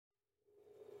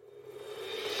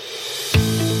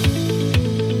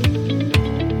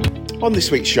On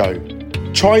this week's show,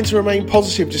 trying to remain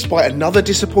positive despite another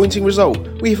disappointing result,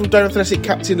 we hear from Dover Athletic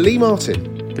captain Lee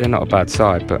Martin. They're not a bad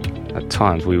side, but at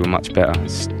times we were much better.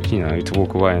 To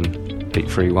walk away and beat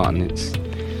 3-1,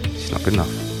 it's not good enough.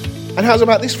 And how's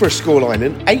about this for a scoreline?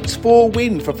 An 8-4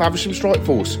 win for Faversham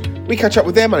Strikeforce. We catch up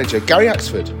with their manager, Gary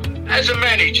Axford. As a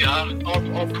manager,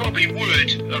 I probably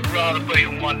would have rather beat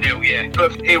them 1-0, yeah.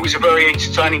 But it was a very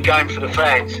entertaining game for the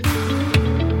fans.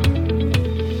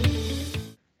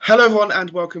 Hello everyone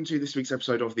and welcome to this week's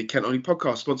episode of the Kent Only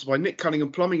podcast, sponsored by Nick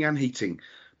Cunningham Plumbing and Heating.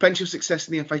 Plenty of success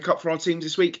in the FA Cup for our teams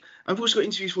this week, and we've also got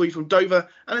interviews for you from Dover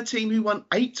and a team who won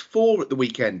 8-4 at the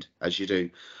weekend, as you do.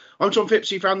 I'm John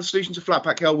Phipps, who found the solution to flat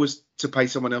pack hell was to pay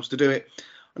someone else to do it.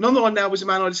 And on the line now was a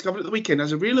man I discovered at the weekend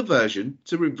has a real aversion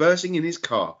to reversing in his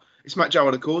car. It's Matt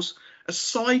Jarrell, of course.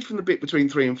 Aside from the bit between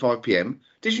 3 and 5 p.m,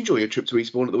 did you enjoy your trip to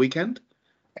Eastbourne at the weekend?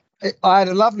 I had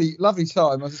a lovely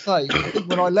time, as I say. I think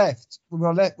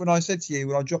when I said to you,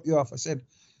 when I dropped you off, I said,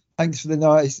 thanks for the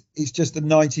night. It's just the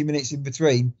 90 minutes in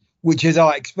between, which, as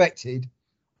I expected,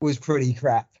 was pretty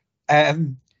crap.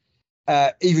 Even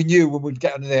you, when we'd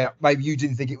get on there, maybe you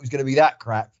didn't think it was going to be that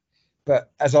crap.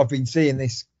 But as I've been seeing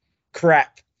this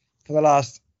crap for the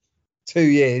last 2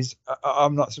 years,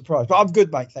 I'm not surprised. But I'm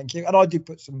good, mate, thank you. And I did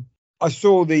I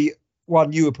saw the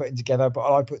one you were putting together,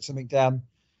 but I put something down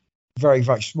very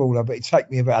much smaller, but it took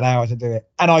me about an hour to do it.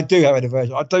 And I do have an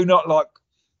aversion. I do not like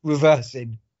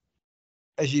reversing,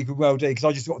 as you can well do, because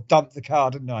I just got to dump the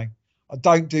car, didn't I? I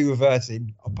don't do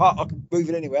reversing. I can move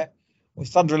it anywhere. With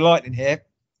thunder and lightning here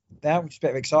now, which is a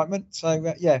bit of excitement.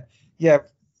 So yeah.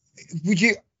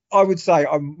 I would say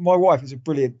my wife is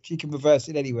brilliant. She can reverse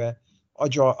it anywhere. I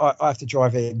have to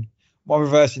drive in. My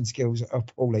reversing skills are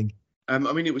appalling.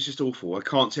 It was just awful. I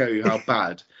can't tell you how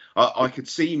bad. I could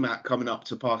see Matt coming up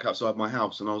to park outside my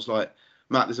house, and I was like,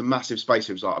 Matt, there's a massive space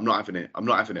here. He was like, I'm not having it. And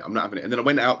then I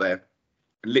went out there,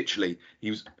 and literally, he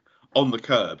was on the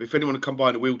curb. If anyone had come by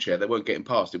in a wheelchair, they weren't getting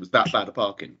past. It was that bad of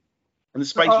parking. And the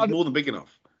space was more than big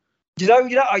enough. You know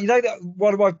that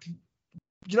one of my,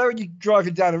 when you're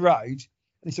driving down a road,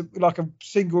 and it's like a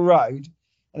single road,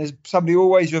 and there's somebody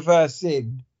always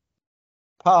reversing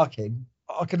parking.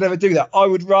 I could never do that. I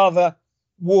would rather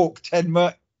walk 10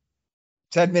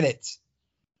 minutes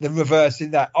than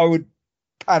reversing that. I would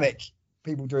panic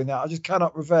people doing that. I just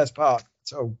cannot reverse park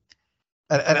at all.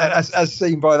 And as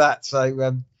seen by that,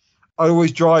 so I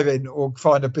always drive in or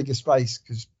find a bigger space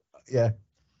because,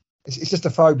 it's just a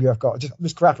phobia I've got. I'm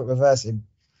just crap at reversing.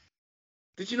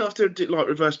 Did you not have to do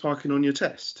reverse parking on your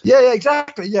test? Yeah,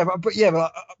 exactly. Yeah, but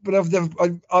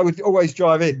I would always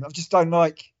drive in. I just don't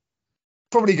like.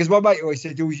 Probably because my mate always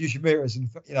said, always use your mirrors, and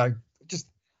I just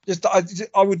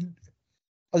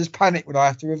panic when I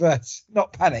have to reverse.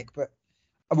 Not panic, but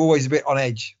I'm always a bit on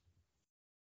edge.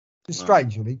 It's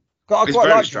strange, really. It's quite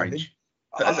very strange.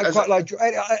 I quite like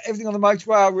everything on the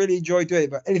motorway. I really enjoy doing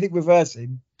it, but anything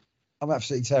reversing, I'm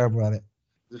absolutely terrible at it.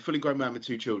 As a fully grown man with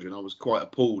 2 children, I was quite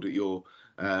appalled at your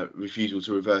refusal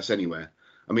to reverse anywhere.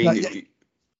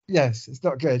 Yes, it's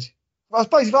not good. Well, I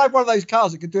suppose if I had one of those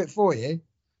cars that could do it for you,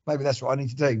 maybe that's what I need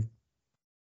to do.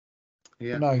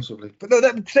 Yeah, possibly. But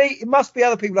see, it must be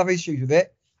other people have issues with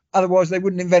it. Otherwise, they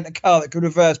wouldn't invent a car that could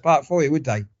reverse park for you, would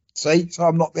they? See? So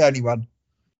I'm not the only one.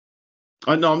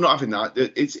 No, I'm not having that.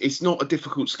 It's not a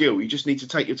difficult skill. You just need to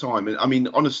take your time. And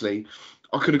honestly,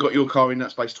 I could have got your car in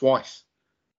that space twice.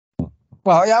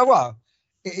 Well,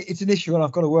 it's an issue and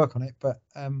I've got to work on it. But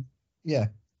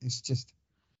it's just,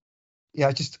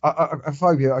 a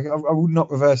phobia. I would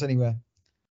not reverse anywhere.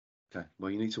 Okay,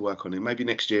 well, you need to work on it. Maybe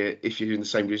next year, if you're in the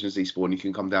same division as Eastbourne, you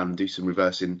can come down and do some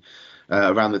reversing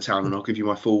around the town, and I'll give you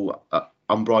my full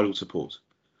unbridled support.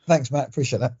 Thanks, Matt.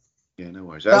 Appreciate that. Yeah, no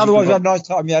worries. Otherwise, I had a nice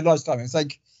time. Yeah, nice time.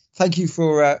 Thank you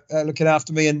for looking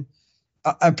after me. And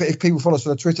if people follow us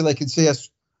on Twitter, they can see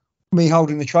me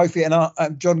holding the trophy. And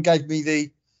John gave me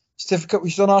the certificate,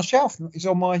 which is on our shelf. It's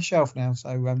on my shelf now.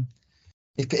 So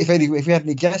if we had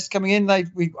any guests coming in, I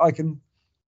can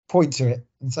point to it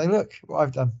and say, look what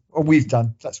I've done or we've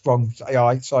done. That's wrong. It's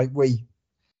AI. Sorry, we.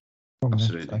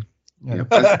 Absolutely. So,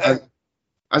 yeah.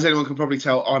 As anyone can probably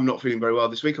tell, I'm not feeling very well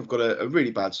this week. I've got a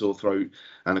really bad sore throat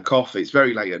and a cough. It's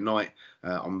very late at night.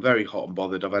 I'm very hot and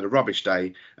bothered. I've had a rubbish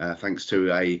day thanks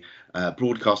to a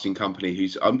broadcasting company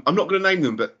who's I'm not going to name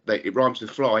them, but it rhymes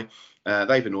with fly.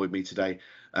 They've annoyed me today.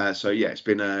 It's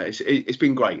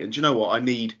been great. And do you know what? I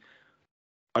need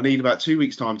about 2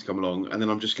 weeks time to come along, and then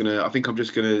I'm just gonna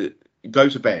go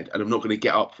to bed, and I'm not going to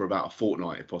get up for about a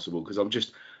fortnight if possible, because I'm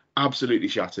just absolutely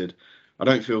shattered. I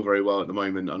don't feel very well at the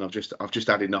moment, and I've just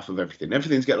had enough of everything.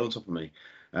 Everything's getting on top of me,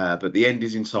 but the end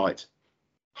is in sight.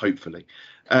 hopefully.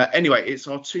 Anyway, it's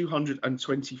our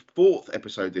 224th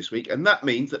episode this week, and that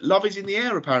means that love is in the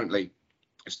air, apparently.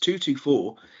 As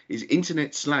 224 is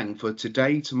internet slang for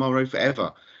today, tomorrow,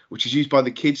 forever, which is used by the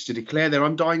kids to declare their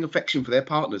undying affection for their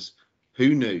partners.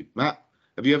 Who knew? Matt,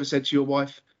 have you ever said to your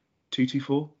wife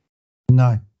 224?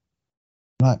 No,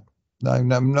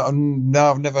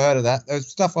 I've never heard of that. There's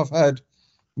stuff I've heard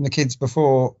from the kids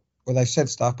before where they've said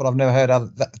stuff, but I've never heard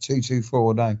of that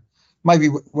 224. No, maybe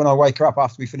when I wake her up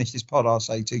after we finish this pod, I'll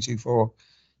say 224,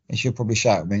 and she'll probably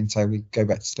shout at me until we go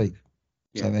back to sleep.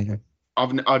 Yeah. So there you go.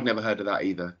 I've never heard of that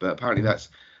either, but apparently that's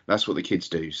what the kids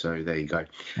do. So there you go.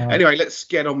 Right. Anyway, let's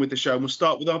get on with the show, and we'll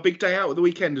start with our big day out at the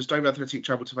weekend as Dover Athletic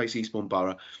travel to face Eastbourne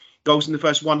Borough. Goals in the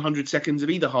first 100 seconds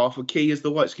of either half were key as the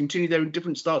Whites continued their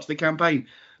indifferent start to the campaign,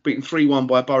 beaten 3-1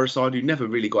 by a Borough side who never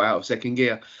really got out of second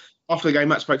gear. After the game,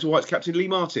 Matt spoke to Whites captain Lee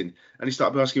Martin, and he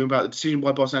started by asking him about the decision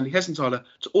by boss Andy Hessenthaler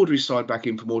to order his side back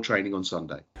in for more training on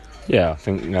Sunday. Yeah, I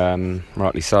think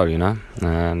rightly so,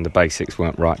 the basics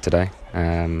weren't right today.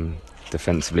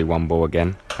 Defensively, one ball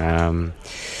again. At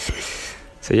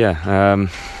the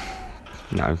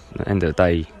end of the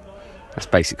day, that's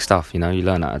basic stuff, you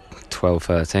learn that at 12,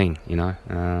 13,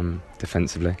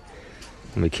 defensively.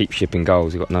 And we keep shipping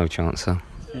goals, we've got no chance, so.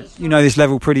 You know this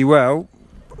level pretty well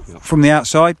from the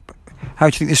outside. How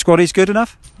do you think this squad is good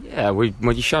enough? Yeah, we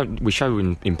show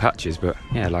in patches, but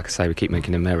yeah, like I say, we keep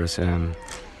making them errors. No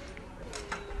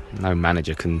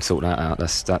manager can sort that out.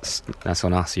 That's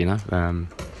on us,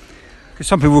 Because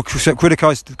some people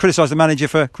criticise the manager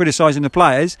for criticising the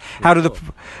players. How do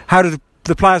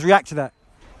the players react to that?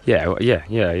 Yeah,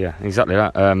 exactly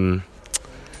that.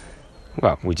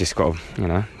 Well, we just got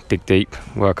to, dig deep,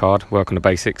 work hard, work on the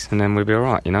basics, and then we'll be all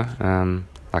right,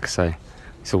 Like I say,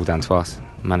 it's all down to us.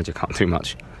 The manager can't do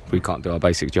much. We can't do our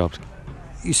basic jobs.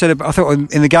 You said, I thought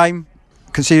in the game,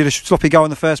 conceded a sloppy goal in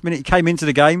the first minute. You came into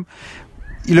the game,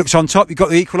 you looked on top, you got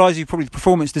the equaliser, you probably the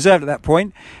performance deserved at that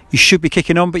point. You should be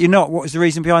kicking on, but you're not. What was the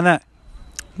reason behind that?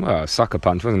 Well, sucker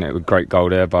punch, wasn't it? A great goal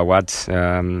there by Wads.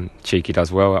 Cheeky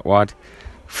does well at wide.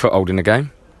 Foothold in the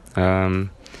game.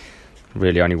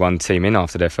 Really only one team in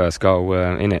after their first goal,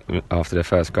 but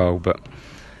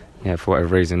yeah, for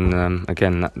whatever reason,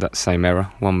 again, that same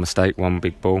error. One mistake, one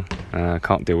big ball.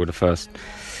 Can't deal with the first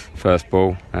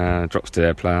ball. Drops to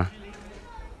their player.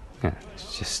 Yeah,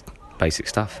 it's just basic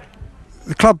stuff.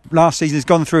 The club last season has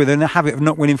gone through the habit of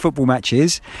not winning football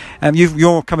matches.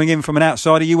 You're coming in from an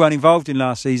outsider. You weren't involved in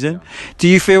last season. Yeah. Do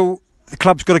you feel the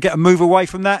club's got to get a move away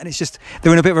from that, and it's just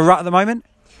they're in a bit of a rut at the moment?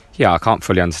 Yeah, I can't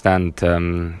fully understand,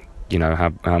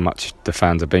 how much the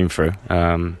fans have been through.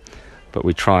 But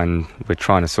we're trying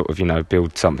to sort of,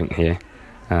 build something here.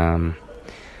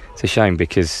 It's a shame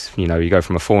because, you go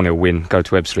from a 4-0 win, go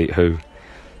to Ebbsfleet, who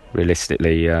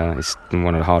realistically is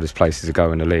one of the hardest places to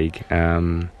go in the league.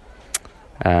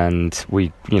 And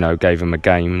we, gave them a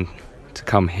game to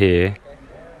come here.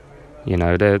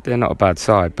 They're not a bad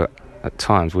side, but at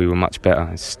times we were much better.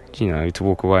 It's, to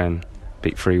walk away and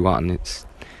beat 3-1, it's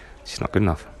just not good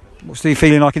enough. What's the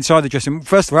feeling like inside the dressing room?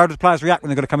 First of all, how do the players react when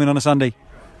they've got to come in on a Sunday?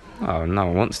 Oh, no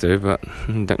one wants to, but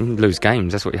don't lose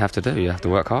games. That's what you have to do. You have to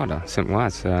work harder. Simple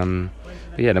as.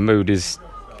 But yeah, the mood is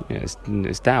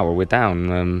it's dour. We're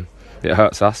down. It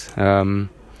hurts us. At the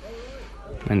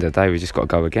end of the day, we just got to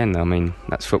go again. I mean,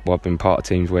 that's football. I've been part of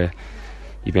teams where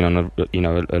you've been on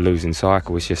a losing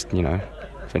cycle. It's just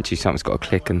eventually something's got to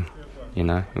click, and we've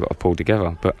got to pull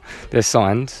together. But there's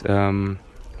signs. We're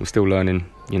still learning.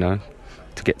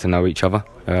 To get to know each other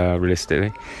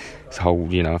realistically. It's a whole,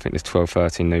 I think there's 12,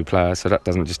 13 new players, so that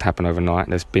doesn't just happen overnight.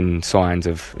 There's been signs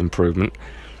of improvement,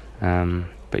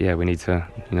 but yeah, we need to,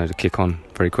 to kick on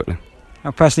very quickly.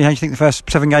 Now, personally, how do you think the first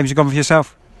 7 games have gone for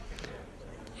yourself?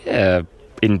 Yeah,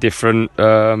 indifferent.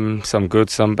 Some good,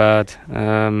 some bad.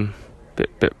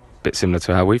 Bit similar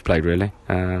to how we've played, really.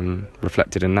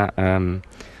 Reflected in that.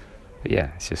 But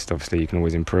yeah, it's just obviously you can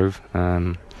always improve.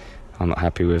 I'm not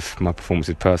happy with my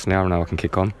performances personally. I know I can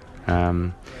kick on,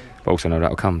 but also know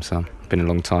that'll come. So it's been a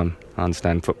long time. I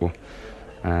understand football.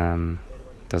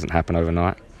 Doesn't happen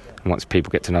overnight. And once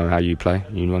people get to know how you play,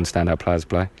 you understand how players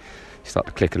play, you start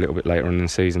to click a little bit later on in the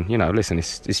season. Listen,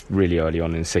 it's really early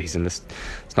on in the season. Let's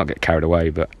not get carried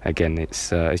away. But again, it's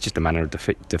just a manner of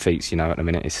defeats. At the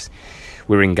minute,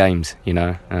 we're in games.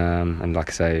 And like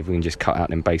I say, if we can just cut out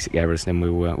them basic errors, then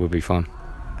we'll be fine.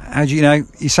 How do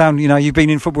you sound, you've been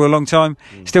in football a long time.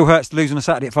 Still hurts to lose on a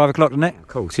Saturday at 5 o'clock, doesn't it? Of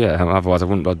course, yeah. Otherwise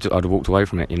I'd have walked away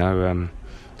from it,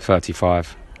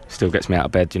 35 still gets me out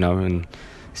of bed, and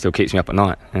still keeps me up at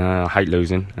night. I hate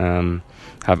losing.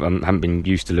 Haven't been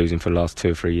used to losing for the last 2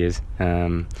 or 3 years.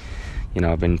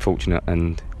 I've been fortunate,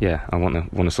 and yeah, I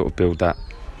want to sort of build that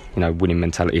winning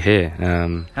mentality here.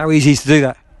 How easy is it to do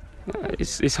that?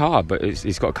 It's hard, but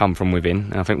it's got to come from within.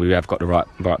 And I think we have got the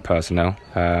right personnel.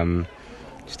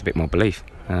 Just a bit more belief,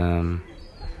 and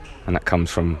that comes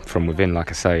from within. Like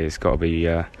I say, it's got to be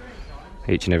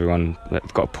each and everyone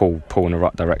that's got to pull in the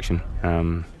right direction.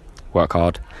 Work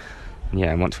hard.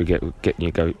 Yeah, and once we get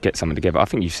something together, I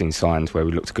think you've seen signs where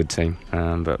we looked a good team,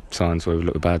 but signs where we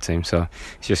looked a bad team. So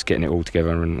it's just getting it all together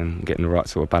and getting the right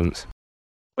sort of balance.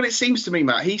 Well, it seems to me,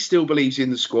 Matt, he still believes in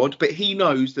the squad, but he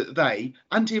knows that they,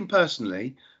 and him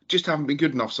personally, just haven't been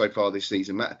good enough so far this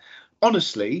season, Matt.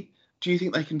 Honestly, do you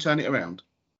think they can turn it around?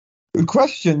 Good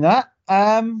question, that.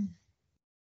 When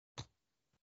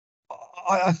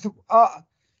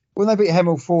they beat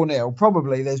Hemel 4-0,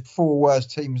 probably there's 4 worse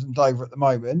teams than Dover at the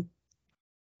moment.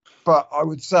 But I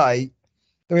would say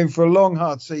they're in for a long,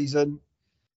 hard season.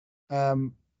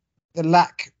 The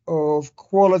lack of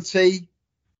quality,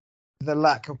 the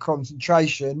lack of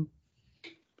concentration,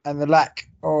 and the lack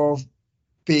of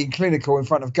being clinical in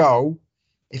front of goal,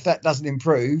 if that doesn't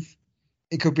improve,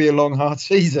 it could be a long, hard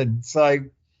season. So,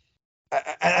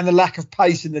 and the lack of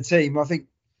pace in the team. I think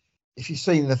if you've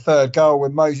seen the third goal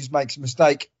when Moses makes a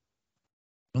mistake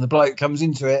and the bloke comes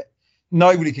into it,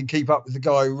 nobody can keep up with the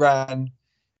guy who ran.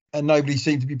 And nobody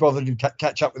seemed to be bothered to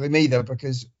catch up with him either,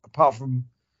 because apart from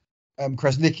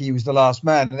Kresnicki, he was the last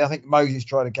man. And I think Moses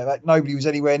tried to get that. Nobody was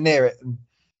anywhere near it. And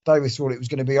Davis thought it was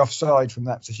going to be offside from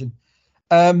that position.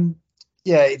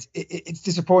 It's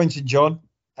disappointing, John.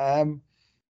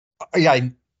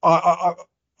 Again, I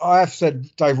have said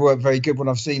Dover weren't very good when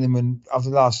I've seen them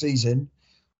after last season.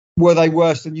 Were they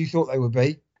worse than you thought they would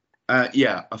be?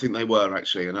 Yeah, I think they were,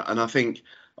 actually. And I think,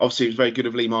 obviously, it was very good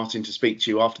of Lee Martin to speak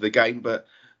to you after the game, but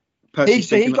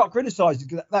he got criticised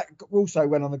because that also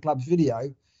went on the club's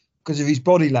video because of his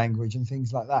body language and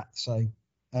things like that. So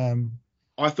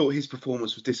I thought his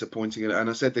performance was disappointing, and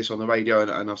I said this on the radio,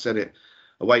 and I've said it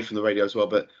away from the radio as well.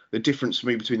 But the difference for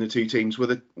me between the two teams were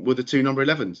the 2 number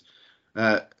 11s.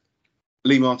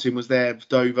 Lee Martin was there for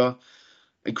Dover,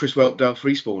 and Chris Whelpdale for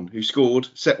Eastbourne, who scored,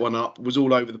 set one up, was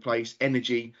all over the place,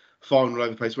 energy, firing all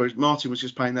over the place. Whereas Martin was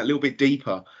just playing that little bit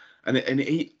deeper. And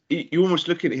you almost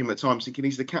look at him at times thinking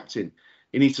he's the captain.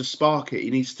 He needs to spark it. He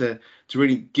needs to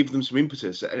really give them some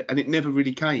impetus. And it never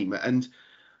really came. And,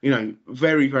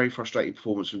 very, very frustrating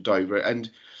performance from Dover.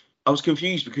 And I was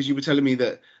confused because you were telling me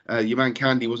that your man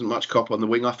Candy wasn't much cop on the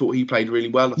wing. I thought he played really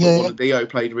well. I thought Bonadio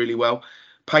played really well.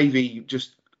 Pavey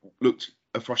just looked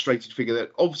a frustrated figure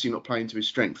that obviously not playing to his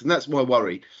strength. And that's my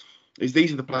worry, is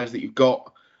these are the players that you've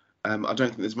got. I don't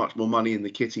think there's much more money in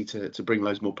the kitty to bring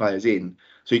loads more players in.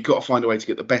 So you've got to find a way to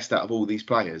get the best out of all these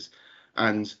players.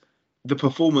 And the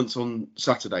performance on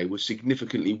Saturday was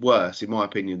significantly worse, in my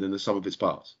opinion, than the sum of its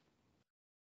parts.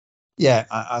 Yeah,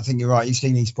 I think you're right. You've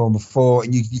seen Eastbourne before,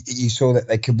 and you saw that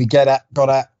they could be got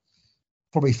at.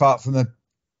 Probably far from the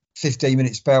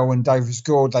 15-minute spell when Dover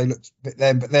scored. They looked a bit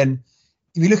then. But then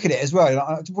if you look at it as well, and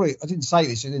I didn't say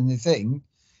this in the thing,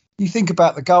 you think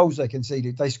about the goals they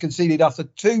conceded. They conceded after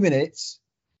 2 minutes.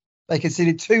 They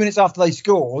conceded 2 minutes after they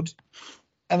scored,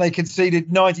 and they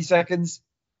conceded 90 seconds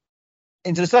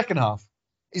into the second half.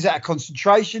 Is that a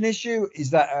concentration issue?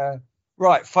 Is that a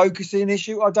focusing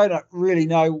issue? I don't really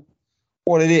know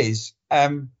what it is.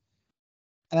 And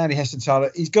Andy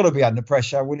Hessenthaler, he's got to be under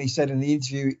pressure. When he said in the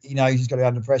interview, he knows he's got to be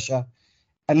under pressure.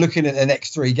 And looking at the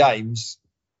next 3 games,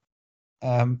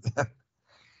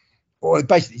 well,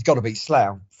 basically, he's got to beat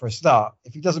Slough for a start.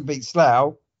 If he doesn't beat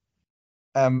Slough,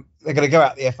 they're going to go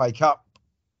out the FA Cup,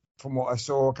 from what I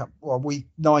saw a week,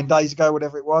 9 days ago,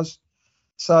 whatever it was.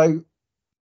 So,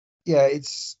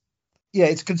 it's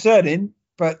concerning,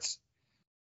 but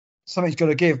something's got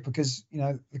to give because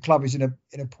the club is in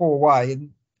a poor way.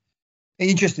 And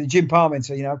interesting, Jim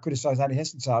Parmenter, I've criticised Andy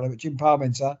Hessenthaler, but Jim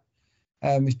Parmenter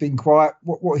has been quiet.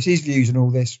 What is his views on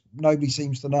all this? Nobody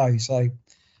seems to know. So.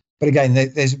 But again,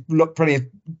 there's plenty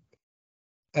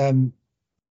of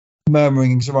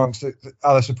murmurings amongst the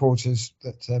other supporters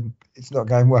that it's not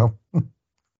going well.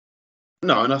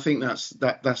 No, and I think that's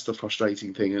the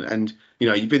frustrating thing. And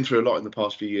you've been through a lot in the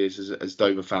past few years as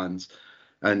Dover fans.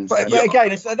 But again,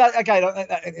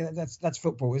 that's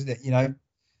football, isn't it?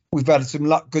 We've had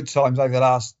some good times over the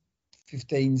last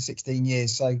 15, 16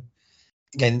 years. So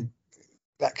again,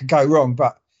 that could go wrong.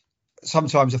 But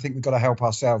sometimes I think we've got to help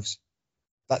ourselves.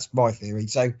 That's my theory.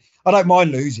 So I don't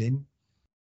mind losing,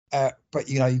 but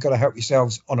you've got to help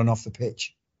yourselves on and off the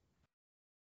pitch.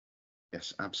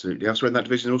 Yes, absolutely. Elsewhere in that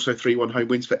division, also 3-1 home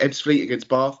wins for Ebbsfleet against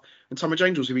Bath and Tonbridge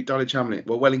Angels, who beat Dulwich Hamlet.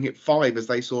 Well, Welling hit 5 as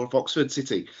they saw off Oxford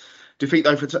City. Defeat,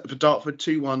 though, for Dartford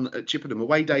 2-1 at Chippenham.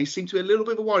 Away days seem to be a little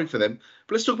bit of a worry for them.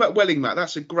 But let's talk about Welling, Matt.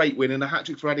 That's a great win and a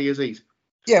hat-trick for Adi Aziz.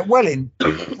 Yeah, Welling.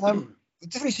 There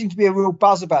definitely seems to be a real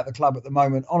buzz about the club at the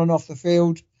moment, on and off the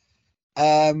field.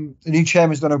 The new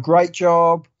chairman's done a great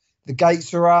job. The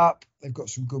gates are up. They've got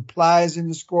some good players in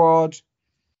the squad.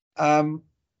 And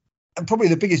probably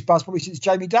the biggest buzz probably since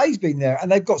Jamie Day's been there.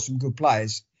 And they've got some good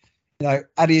players. You know,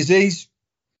 Adi Aziz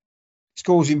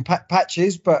scores in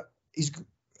patches, but he's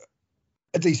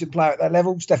a decent player at that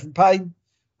level. Stephen Payne,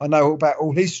 I know about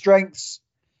all his strengths.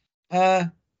 I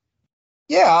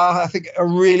think a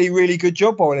really, really good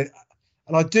job by it.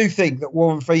 And I do think that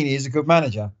Warren Feeney is a good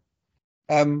manager.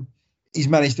 He's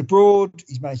managed abroad,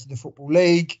 he's managed in the Football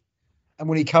League, and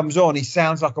when he comes on, he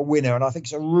sounds like a winner. And I think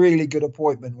it's a really good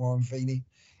appointment, Warren Feeney.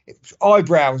 It was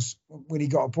eyebrows when he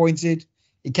got appointed.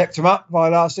 He kept him up by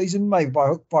last season, maybe by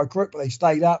hook, by crook, but they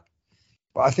stayed up.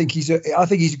 But I think he's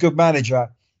a good manager,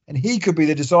 and he could be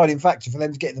the deciding factor for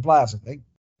them to get in the playoffs, I think.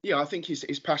 Yeah, I think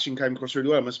his passion came across really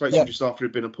well. I spoke to him just after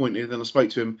he'd been appointed, and then I spoke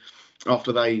to him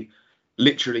after they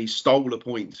literally stole a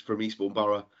point from Eastbourne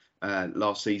Borough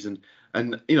last season.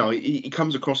 And, you know, he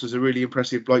comes across as a really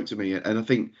impressive bloke to me. And I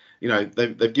think, you know,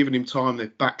 they've given him time,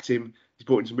 they've backed him, he's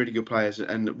brought in some really good players,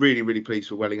 and really, really pleased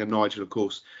for Welling and Nigel, of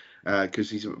course, because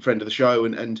he's a friend of the show.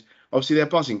 And obviously they're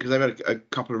buzzing because they've had a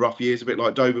couple of rough years, a bit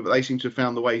like Dover, but they seem to have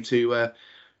found the way to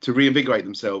reinvigorate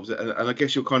themselves. And I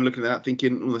guess you're kind of looking at that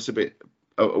thinking, well, that's a bit...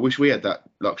 I wish we had that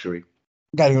luxury.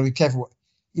 Got to be careful.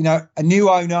 You know, a new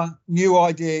owner, new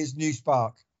ideas, new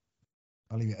spark.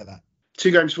 I'll leave it at that.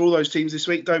 2 games for all those teams this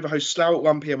week. Dover hosts Slough at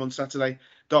 1 p.m. on Saturday.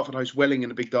 Dartford hosts Welling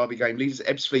in a big derby game. Leaders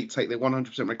Ebbsfleet take their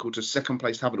 100% record to second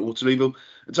place Havant at Waterlooville.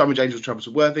 And Tunbridge Angels travel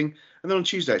to Worthing. And then on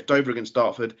Tuesday, it's Dover against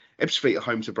Dartford. Ebbsfleet at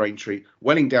home to Braintree.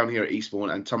 Welling down here at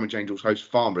Eastbourne. And Tunbridge Angels host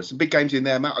Farnborough. Some big games in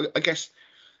there, Matt. I guess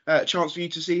a chance for you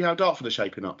to see how Dartford are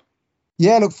shaping up.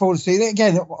 Yeah, look forward to seeing it.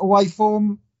 Again, away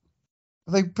form.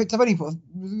 They picked up any. I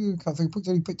can't think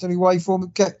they picked any away form.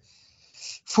 Get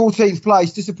 14th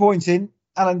place, disappointing.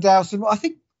 Alan Dowson. I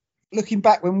think looking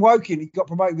back when Woking, he got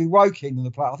promoted with Woking in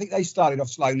the play. I think they started off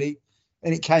slowly,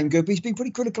 and it came good. But he's been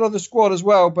pretty critical of the squad as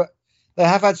well. But they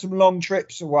have had some long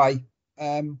trips away,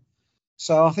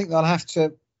 so I think they'll have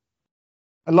to.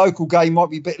 A local game might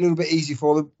be a little bit easy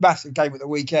for them. Massive game at the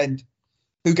weekend.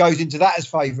 Who goes into that as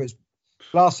favourites?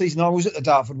 Last season I was at the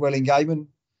Dartford Welling game, and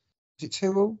was it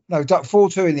 2-2? No,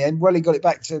 4-2 in the end. Welling got it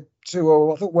back to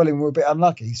 2-2. I thought Welling were a bit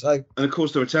unlucky. So, and of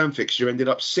course the return fixture ended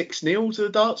up 6-0 to the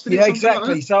Darts. Yeah,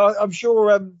 exactly. Like so I'm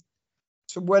sure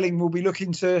some Welling will be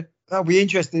looking to. They'll be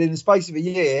interested in the space of a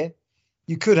year.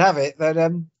 You could have it that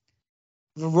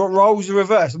the roles are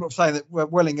reversed. I'm not saying that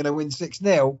Welling going to win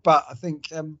 6-0, but I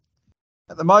think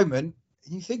at the moment,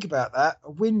 you think about that,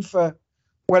 a win for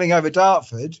Welling over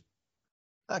Dartford,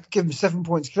 that could give them 7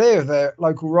 points clear of their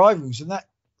local rivals. And that,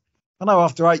 I know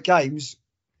after 8 games,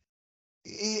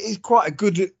 is quite a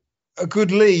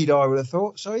good lead, I would have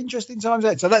thought. So interesting times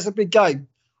ahead. So that's a big game.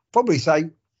 Probably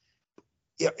say,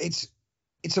 yeah, it's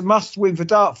a must win for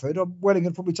Dartford. Welling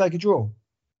would probably take a draw.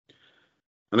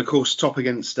 And of course, top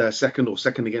against second or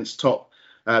second against top.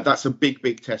 That's a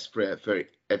big test for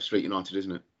Ebbsfleet United,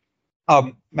 isn't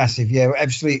it? Massive, yeah.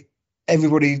 Ebbsfleet,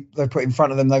 everybody they put in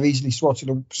front of them, they've easily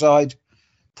swatted aside.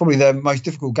 Probably the most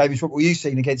difficult game is football you've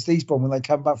seen against Eastbourne when they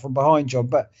come back from behind, John.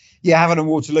 But yeah, Havant and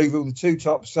Waterlooville, the 2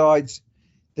 top sides,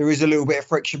 there is a little bit of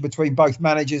friction between both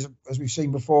managers, as we've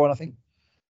seen before. And I think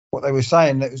what they were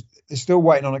saying, they're still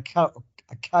waiting on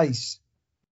a case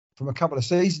from a couple of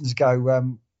seasons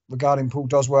ago regarding Paul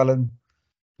Doswell and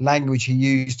language he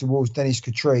used towards Dennis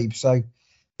Katrib. So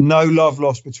no love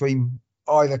lost between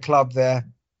either club there.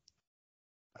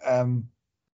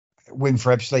 Win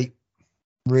for Ebbsfleet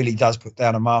really does put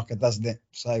down a marker, doesn't it?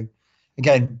 So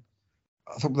again,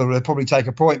 I thought they'll probably take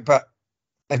a point, but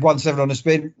they've won 7 on the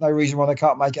spin. No reason why they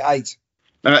can't make it 8.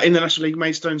 In the National League,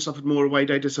 Maidstone suffered more away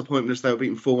day disappointment as they were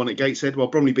beaten 4-1 at Gateshead, while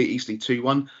Bromley beat Eastleigh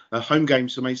 2-1. Home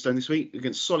games for Maidstone this week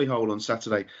against Solihull on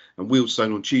Saturday and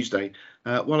Wealdstone on Tuesday.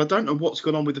 Well, I don't know what's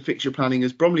gone on with the fixture planning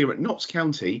as Bromley are at Notts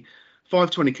County,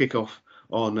 5:20 kickoff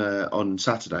on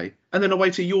Saturday, and then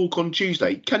away to York on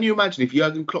Tuesday. Can you imagine if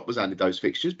Jurgen Klopp was handed those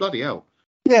fixtures? Bloody hell.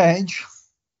 Yeah,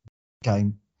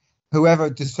 game. Whoever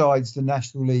decides the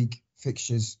National League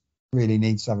fixtures really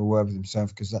needs to have a word with himself,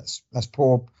 because that's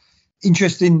poor.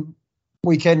 Interesting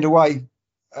weekend away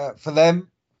for them.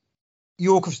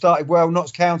 York have started well.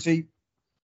 Notts County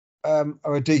are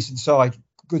a decent side.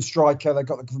 Good striker. They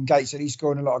got them from Gateshead. He's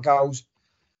scoring a lot of goals.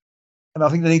 And I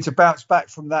think they need to bounce back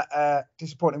from that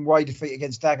disappointing away defeat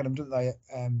against Dagenham, don't they,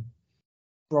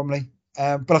 Bromley?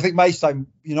 But I think Maidstone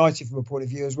United, from a point of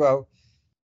view as well,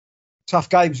 tough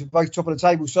games with both top of the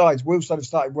table sides. Wealdstone have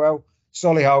started well.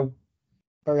 Solihull,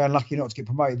 very unlucky not to get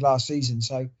promoted last season.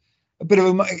 So a bit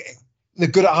of they're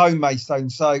good at home, Maidstone,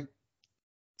 so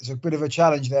it's a bit of a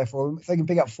challenge there for them. If they can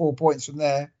pick up 4 points from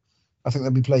there, I think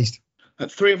they'll be pleased.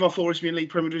 3 of our 4 Isthmian League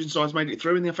Premier Division sides made it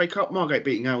through in the FA Cup. Margate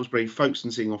beating Aylesbury,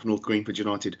 Folkestone seeing off North Greenford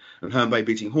United, and Herne Bay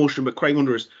beating Horsham. But Cray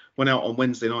Wanderers went out on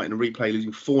Wednesday night in a replay,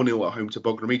 losing 4-0 at home to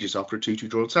Bognor Regis after a 2-2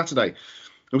 draw on Saturday.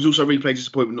 There was also a replay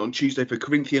disappointment on Tuesday for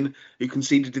Corinthian, who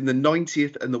conceded in the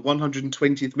 90th and the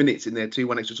 120th minutes in their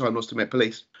 2-1 extra time loss to Met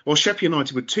Police. While Sheffield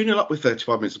United were 2-0 up with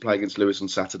 35 minutes to play against Lewis on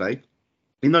Saturday.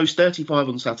 In those 35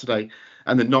 on Saturday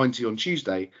and the 90 on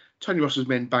Tuesday, Tony Russell's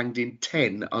men banged in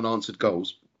 10 unanswered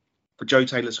goals, with Joe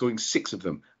Taylor scoring 6 of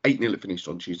them. 8-0 it finished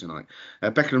on Tuesday night.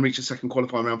 Beckenham reached the second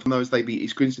qualifying round from those. They beat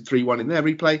East Grinstead 3-1 in their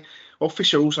replay, while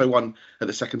Fisher also won at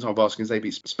the second time Baskins. They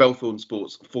beat Spelthorne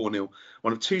Sports 4-0,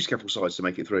 one of 2 Skeppel sides to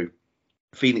make it through.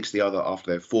 Phoenix the other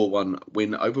after their 4-1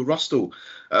 win over Rustle.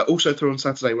 Also through on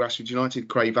Saturday were Ashford United,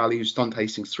 Cray Valley, who stunned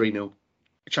Hastings 3-0,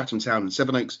 Chatham Town and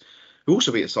Sevenoaks, who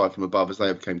also beat a side from above as they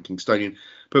overcame Kingstonian.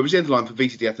 But it was the end of the line for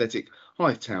VCD Athletic,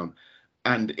 Hythe Town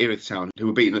and Erith Town, who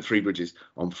were beaten at Three Bridges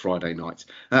on Friday night.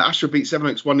 Ashford beat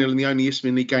Sevenoaks 1-0 in the only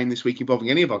Isthmian League game this week involving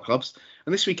any of our clubs.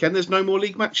 And this weekend, there's no more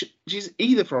league matches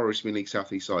either for our Isthmian League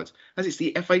South East sides, as it's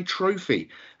the FA Trophy.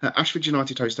 Ashford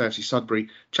United host AFC Sudbury,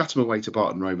 Chatham away to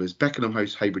Barton Rovers, Beckenham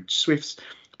host Heybridge Swifts,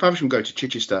 Faversham go to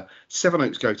Chichester,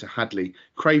 Sevenoaks go to Hadley,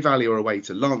 Cray Valley are away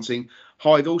to Lancing,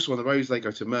 Hythe also on the roads, they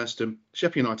go to Merstham,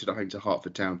 Sheffield United at home to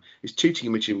Hertford Town, is Tooting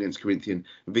and Mitcham against Corinthian,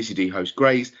 and VCD host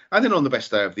Grays, and then on the best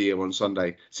day of the year on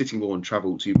Sunday, Sittingbourne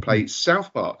travel to play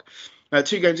South Park.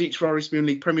 2 games each for our Isthmian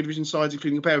League Premier Division sides,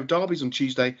 including a pair of derbies on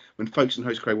Tuesday when Folkestone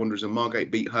host Cray Wanderers and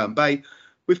Margate beat Herne Bay.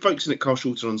 With Folkestone at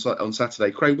Carshalton on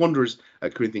Saturday, Cray Wanderers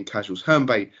at Corinthian Casuals, Herne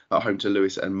Bay at home to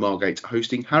Lewis, and Margate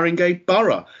hosting Haringey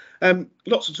Borough.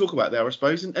 Lots to talk about there, I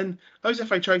suppose. And those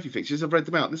FA Trophy fixtures, I've read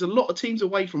them out. There's a lot of teams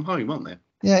away from home, aren't there?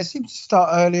 Yeah, it seems to start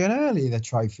earlier and earlier, the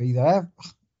trophy there.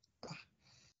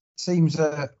 Seems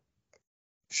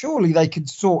surely they could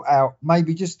sort out,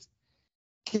 maybe just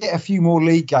get a few more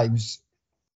league games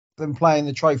than playing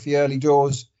the trophy early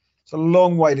doors. It's a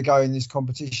long way to go in this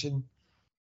competition.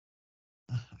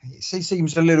 It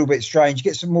seems a little bit strange.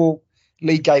 Get some more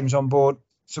league games on board.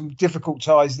 Some difficult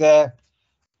ties there.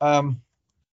 None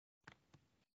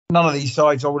of these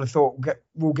sides I would have thought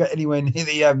will get anywhere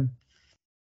near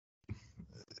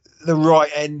the right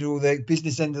end or the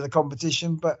business end of the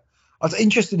competition. But I was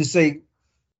interested to see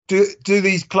do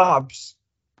these clubs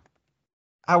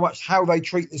how they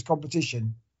treat this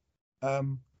competition.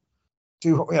 Like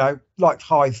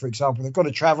Hythe, for example, they've got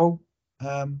to travel.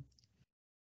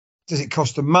 Does it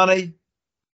cost them money?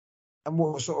 And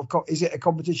what sort of is it a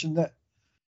competition that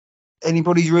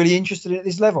anybody's really interested in at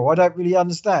this level? I don't really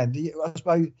understand. I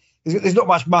suppose there's not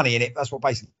much money in it. That's what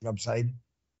basically I'm saying.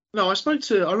 No, I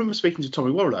remember speaking to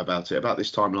Tommy Warlow about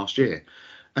this time last year,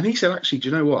 and he said, actually, do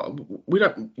you know what? We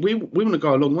want to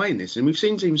go a long way in this, and we've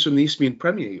seen teams from the Isthmian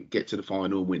Premier get to the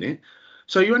final and win it.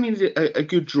 So you only need a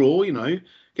good draw,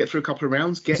 get through a couple of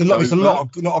rounds. It's a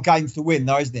lot of games to win,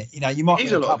 though, isn't it? You might. It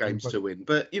is a lot of games to win,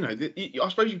 but I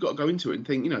suppose you've got to go into it and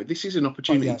think, this is an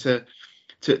opportunity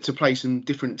to play some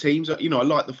different teams. I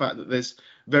like the fact that there's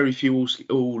very few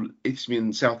all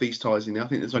Isthmian South East ties in there. I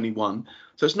think there's only one,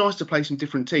 so it's nice to play some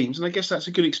different teams, and I guess that's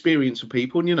a good experience for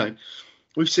people. And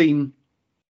we've seen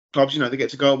clubs, they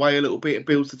get to go away a little bit. It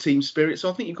builds the team spirit, so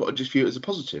I think you've got to just view it as a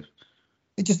positive.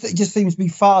 It just seems to be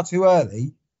far too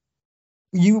early.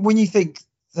 When you think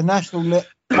the national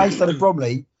Maidstone and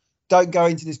Bromley don't go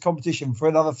into this competition for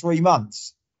another 3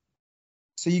 months,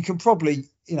 so you can probably,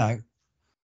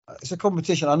 it's a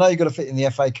competition. I know you've got to fit in the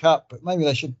FA Cup, but maybe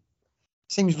they should.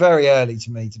 Seems very early to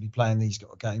me to be playing these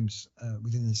sort of games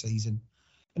within the season.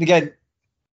 And again,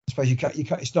 I suppose you can't.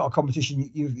 It's not a competition.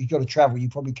 You've got to travel. You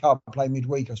probably can't play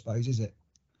midweek, I suppose, is it?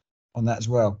 On that as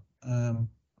well.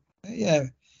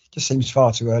 Just seems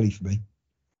far too early for me.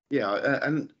 Yeah,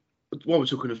 and while we're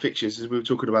talking of fixtures, as we were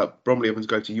talking about Bromley Evans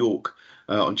go to York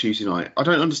on Tuesday night. I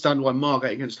don't understand why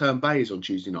Margate against Herne Bay is on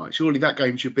Tuesday night. Surely that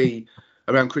game should be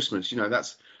around Christmas.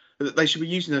 They should be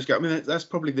using those games. I mean, that's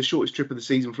probably the shortest trip of the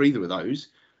season for either of those,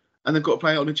 and they've got to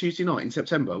play it on a Tuesday night in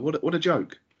September. What a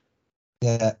joke!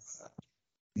 Yeah,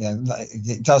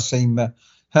 it does seem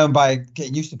Herne Bay are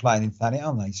getting used to playing in Thanet,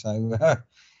 aren't they? So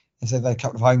they said they had a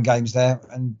couple of home games there,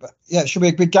 it should be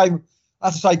a big game. I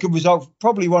have to say, good result.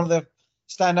 Probably one of the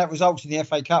standout results in the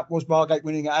FA Cup was Margate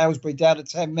winning at Aylesbury down to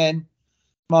 10 men.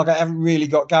 Margate haven't really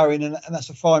got going, and that's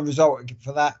a fine result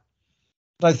for that.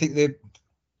 I don't think the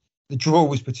draw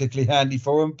was particularly handy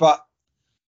for them, but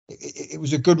it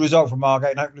was a good result for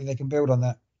Margate, and hopefully they can build on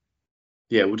that.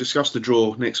 Yeah, we'll discuss the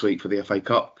draw next week for the FA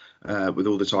Cup with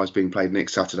all the ties being played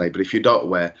next Saturday. But if you're not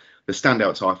aware, the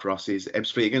standout tie for us is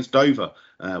Ebbsfleet against Dover,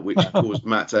 which caused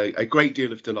Matt a great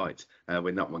deal of delight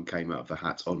when that one came out of the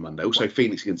hat on Monday. Also,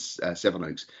 Phoenix against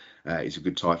Sevenoaks is a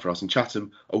good tie for us. And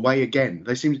Chatham away again.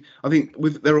 They seem, I think,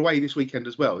 with their away this weekend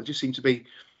as well, it just seems to be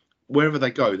wherever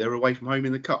they go, they're away from home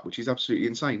in the cup, which is absolutely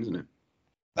insane, isn't it?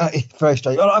 It's very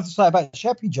strange. I have to say about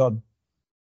Sheppey, John.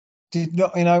 Did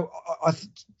not, I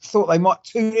thought they might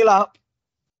 2-0 up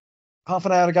half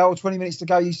an hour to go or 20 minutes to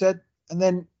go, you said, and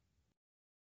then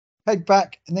head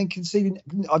back and then conceding.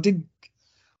 I didn't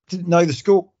know the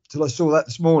score till I saw that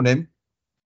this morning.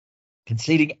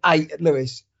 Conceding 8 at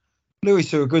Lewis.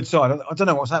 Lewis are a good side. I don't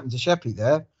know what's happened to Sheppey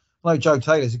there. I know Joe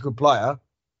Taylor's a good player,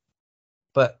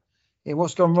 but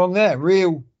what's gone wrong there?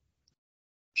 Real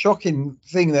shocking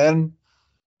thing there. And,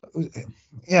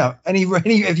 have you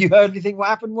heard anything? What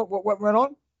happened? What went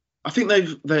on? I think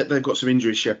they've got some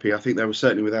injuries, Sheppey. I think they were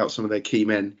certainly without some of their key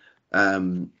men.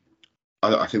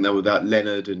 I think they were without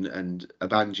Leonard and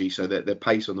Abanji, so their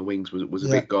pace on the wings was a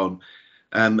bit gone.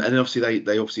 And obviously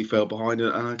they obviously fell behind,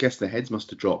 and I guess their heads must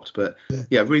have dropped. But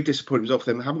really disappointing result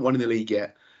for them. They haven't won in the league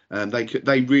yet.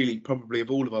 They really probably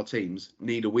of all of our teams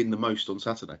need a win the most on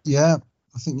Saturday. Yeah,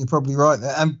 I think you're probably right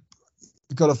there. And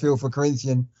you've got to feel for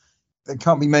Corinthian. There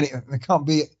can't be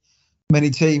many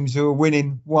teams who are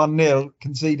winning 1-0,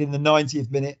 conceding the 90th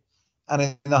minute and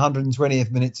in the 120th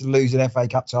minute to lose an FA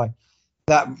Cup tie.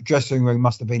 That dressing room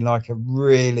must have been like a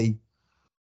really,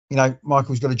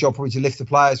 Michael's got a job probably to lift the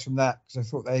players from that, because I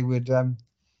thought they would. That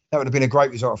would have been a great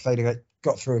result if they'd have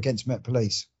got through against Met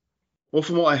Police. Well,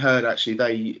 from what I heard,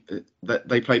 actually,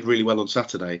 they played really well on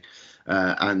Saturday,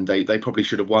 and they probably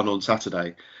should have won on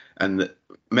Saturday. And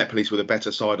Met Police were the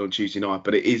better side on Tuesday night,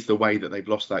 but it is the way that they've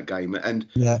lost that game. And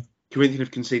Corinthian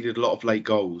have conceded a lot of late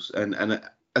goals. And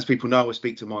as people know, I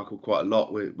speak to Michael quite a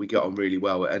lot. We get on really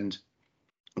well. And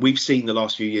we've seen the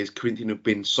last few years, Corinthian have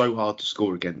been so hard to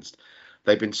score against.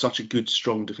 They've been such a good,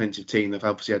 strong defensive team. They've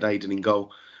obviously had Aidan in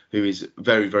goal, who is a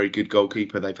very, very good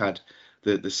goalkeeper. They've had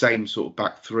the same sort of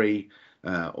back three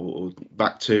or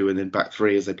back two and then back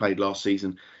three as they played last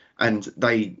season. And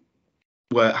they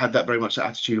had that very much that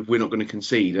attitude of we're not going to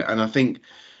concede. And I think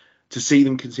to see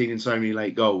them conceding so many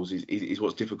late goals is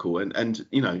what's difficult. And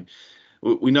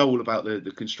we know all about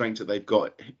the constraints that they've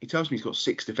got. He tells me he's got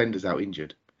 6 defenders out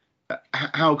injured.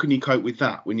 How can you cope with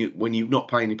that when you're not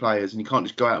playing any players and you can't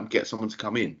just go out and get someone to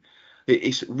come in?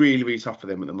 It's really, really tough for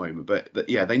them at the moment. But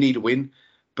they need a win.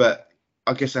 But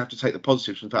I guess they have to take the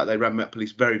positives from the fact they ran Met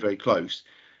Police very, very close.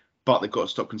 But they've got to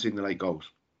stop conceding the late goals.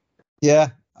 Yeah.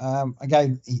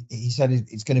 Again, he said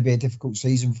it's going to be a difficult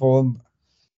season for them.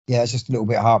 Yeah, it's just a little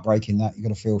bit heartbreaking that you've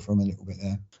got to feel for them a little bit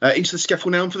there. Into the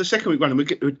Scaffold now for the second week run, and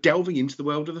we're delving into the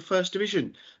world of the First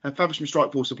Division. Faversham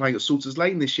Strike Force are playing at Salters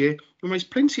Lane this year and raised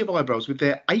plenty of eyebrows with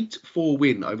their 8-4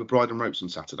 win over Bryden Ropes on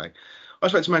Saturday. I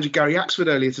spoke to manager Gary Axford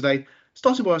earlier today,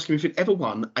 starting by asking him if he'd ever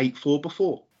won 8-4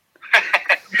 before.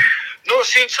 Not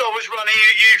since I was running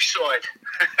a youth side.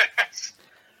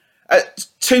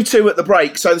 2-2 at the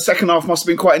break, so the second half must have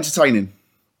been quite entertaining.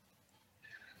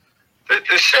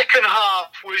 The second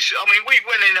half was, we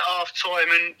went in at half time,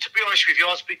 and to be honest with you,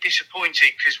 I was a bit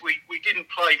disappointed because we didn't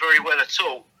play very well at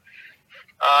all.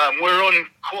 We're on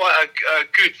quite a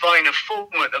good vein of form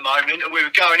at the moment, and we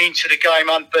were going into the game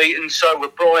unbeaten, so were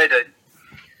Bryden.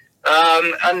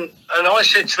 And I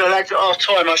said to the lads at half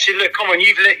time, I said, look, come on,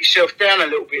 you've let yourself down a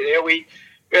little bit there. We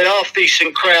had a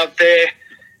half-decent crowd there,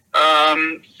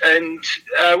 and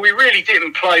we really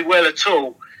didn't play well at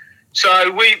all.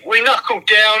 So we knuckled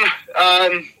down,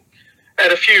 had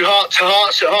a few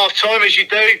heart-to-hearts at half-time, as you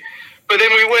do, but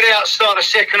then we went out, started the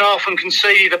second half and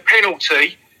conceded a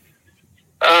penalty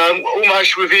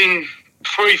almost within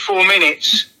 3-4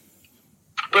 minutes.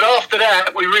 But after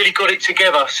that, we really got it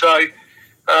together. So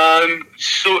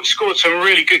scored some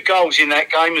really good goals in that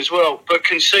game as well, but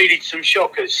conceded some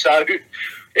shockers. So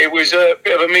it was a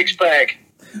bit of a mixed bag.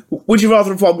 Would you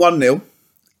rather have won 1-0?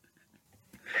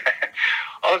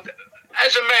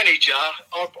 As a manager,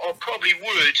 I probably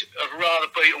would have rather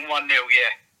beaten 1-0,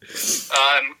 yeah.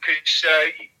 Because,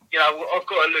 I've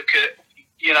got to look at,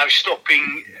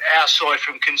 stopping our side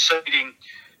from conceding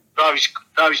those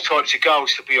types of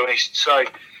goals, to be honest. So,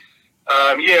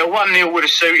 1-0 would have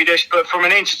suited us. But from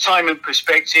an entertainment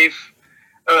perspective,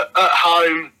 at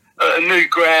home, at a new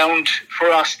ground for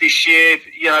us this year,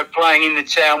 playing in the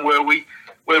town where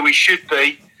we should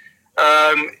be,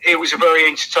 it was a very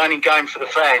entertaining game for the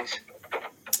fans.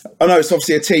 I know it's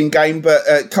obviously a team game, but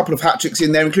a couple of hat-tricks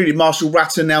in there, including Marshall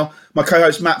Ratton. Now, my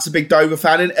co-host Matt's a big Dover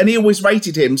fan, and he always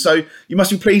rated him, so you must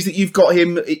be pleased that you've got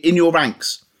him in your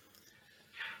ranks.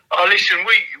 Oh, listen,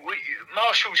 we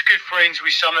Marshall's good friends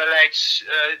with some of the lads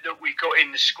that we've got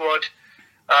in the squad.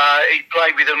 He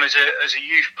played with them as a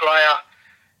youth player.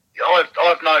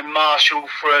 I've known Marshall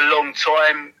for a long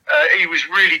time. He was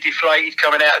really deflated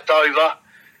coming out of Dover.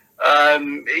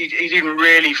 He didn't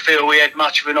really feel he had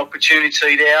much of an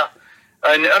opportunity there.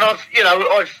 And I've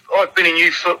been in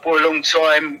youth football a long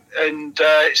time and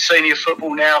senior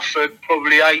football now for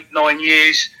probably 8-9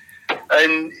 years.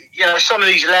 And some of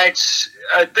these lads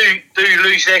do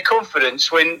lose their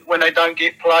confidence when they don't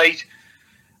get played,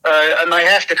 and they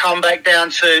have to come back down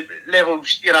to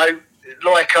levels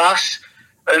like us.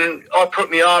 And I put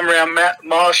my arm around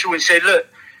Marshall and said, look,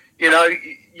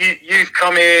 you've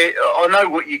come here. I know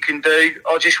what you can do.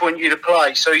 I just want you to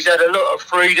play. So he's had a lot of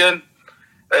freedom,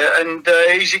 and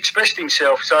he's expressed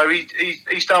himself. So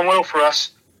he's done well for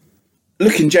us.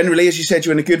 Looking generally, as you said,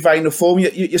 you're in a good vein of form.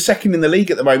 You're second in the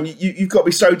league at the moment. You've got to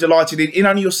be so delighted in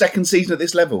only your second season at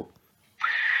this level.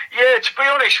 Yeah, to be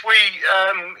honest, we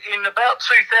in about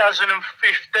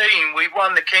 2015 we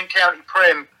won the Kent County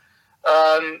Prem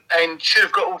and should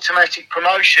have got automatic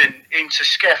promotion into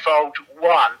Scaffold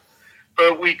 1,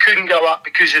 but we couldn't go up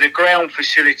because of the ground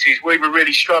facilities. We were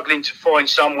really struggling to find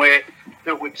somewhere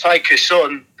that would take us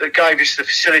on, that gave us the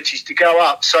facilities to go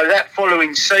up. So that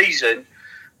following season,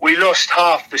 we lost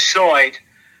half the side,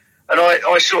 and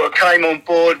I sort of came on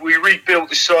board. We rebuilt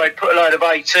the side, put a load of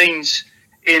 18s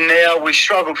in there. We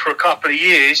struggled for a couple of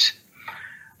years,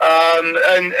 and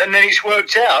then it's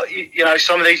worked out.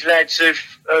 Some of these lads have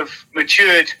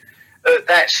matured at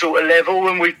that sort of level,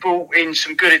 and we've brought in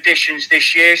some good additions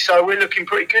this year, so we're looking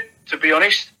pretty good, to be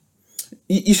honest.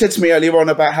 You said to me earlier on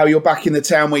about how you're back in the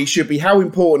town where you should be. How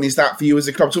important is that for you as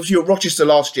a club? So obviously you were at Rochester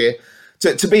last year.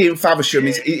 To be in Faversham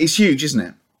is huge, isn't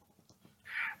it?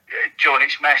 John,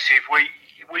 it's massive. We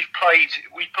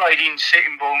played in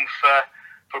Sittingbourne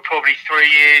for probably 3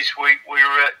 years. We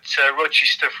were at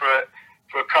Rochester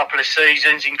for a couple of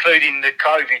seasons, including the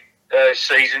COVID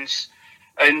seasons,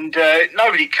 and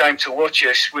nobody came to watch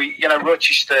us.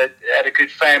 Rochester had a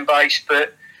good fan base,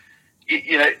 but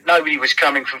nobody was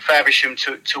coming from Faversham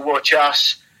to watch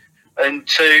us, and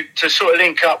to sort of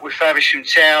link up with Faversham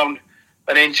Town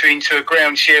and enter into a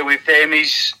ground share with them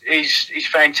is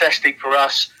fantastic for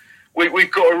us.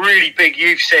 We've got a really big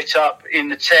youth set up in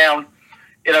the town.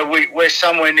 We're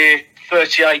somewhere near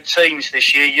 38 teams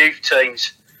this year, youth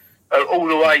teams, all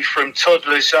the way from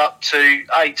toddlers up to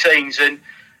 18s.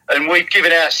 And we've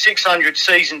given out 600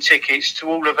 season tickets to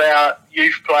all of our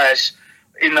youth players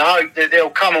in the hope that they'll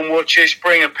come and watch us,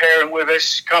 bring a parent with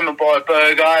us, come and buy a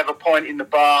burger, have a pint in the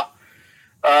bar.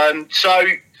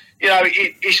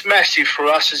 It's massive for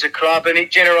us as a club, and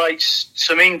it generates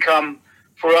some income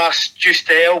for us just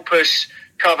to help us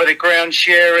cover the ground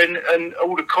share and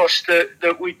all the costs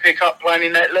that we pick up playing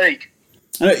in that league.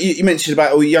 You mentioned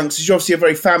about all the youngsters. You're obviously a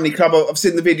very family club. I've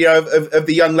seen the video of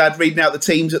the young lad reading out the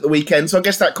teams at the weekend, so I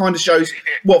guess that kind of shows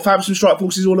what Faversham Strike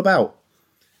Force is all about.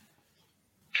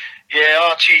 Yeah,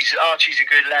 Archie's a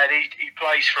good lad. He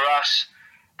plays for us.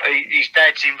 His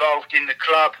dad's involved in the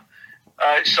club.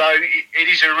 So it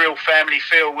is a real family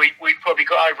feel. We've probably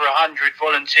got over 100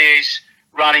 volunteers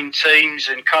running teams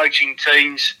and coaching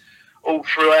teams all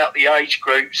throughout the age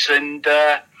groups, and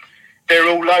they're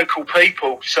all local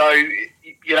people. So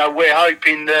we're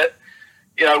hoping that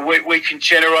we can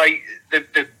generate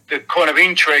the kind of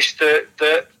interest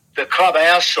that the club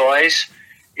our size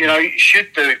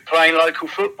should do, playing local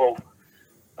football.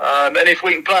 And if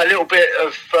we can play a little bit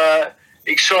of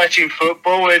exciting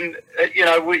football, and you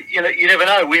never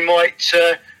know, we might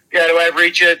be able to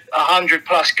average a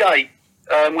 100+ gate,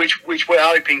 which we're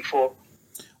hoping for.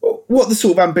 What are the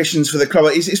sort of ambitions for the club?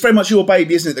 It's very much your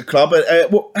baby, isn't it, the club?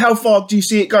 How far do you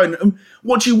see it going?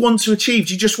 What do you want to achieve?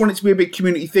 Do you just want it to be a big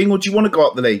community thing, or do you want to go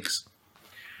up the leagues?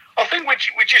 I think we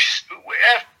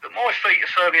have, my feet are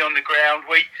firmly on the ground.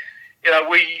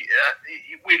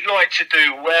 We'd like to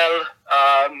do well.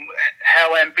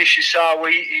 How ambitious are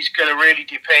we is going to really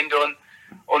depend on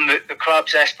the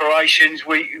club's aspirations.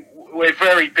 We're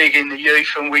very big in the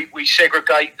youth, and we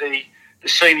segregate the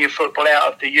senior football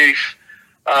out of the youth.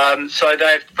 So they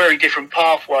have very different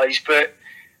pathways, but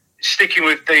sticking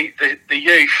with the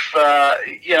youth,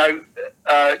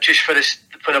 just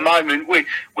for the moment,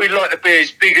 we'd like to be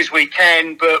as big as we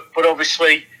can, but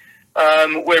obviously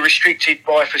we're restricted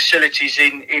by facilities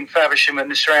in Faversham and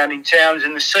the surrounding towns.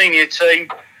 And the senior team,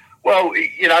 well,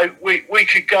 we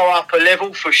could go up a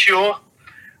level for sure.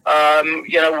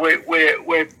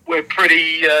 We're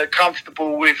pretty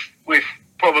comfortable with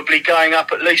probably going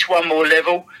up at least one more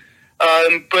level.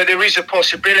 But there is a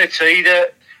possibility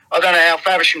that, I don't know how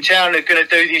Faversham Town are going to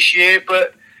do this year,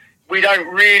 but we don't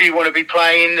really want to be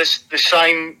playing in the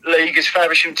same league as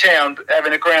Faversham Town,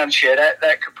 having a ground share.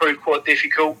 That could prove quite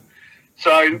difficult.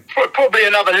 So probably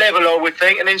another level, I would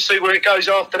think, and then see where it goes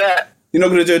after that. You're not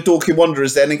going to do a Dorking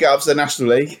Wanderers then and get up to the National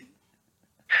League?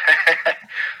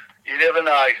 You never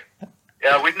know.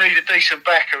 Yeah, we'd need a decent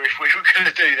backer if we were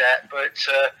going to do that. But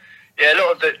a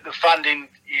lot of the funding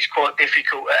is quite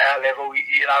difficult at our level.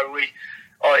 You know,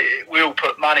 we all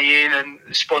put money in, and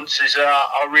the sponsors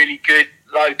are really good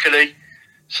locally.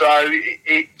 So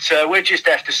we just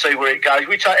have to see where it goes.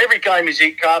 We take every game as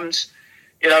it comes.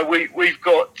 You know, we've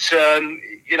got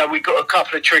a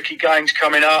couple of tricky games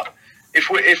coming up. If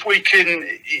we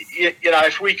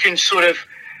can sort of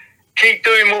keep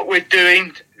doing what we're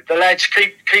doing, the lads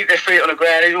keep their feet on the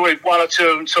ground. There's always one or two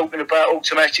of them talking about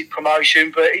automatic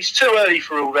promotion, but it's too early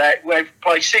for all that. We've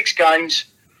played 6 games,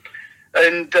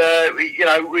 and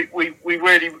we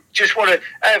really just want to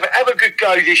have a good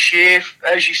go this year.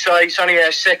 As you say, it's only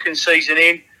our second season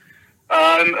in,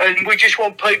 and we just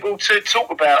want people to talk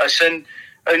about us and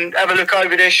have a look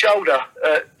over their shoulder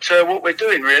at what we're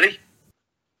doing, really.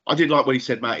 I did like what he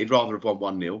said, Matt. He'd rather have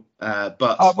won 1-0.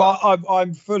 But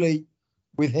I'm fully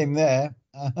with him there.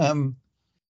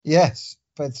 Yes,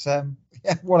 but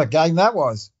what a game that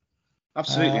was.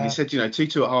 Absolutely. And he said,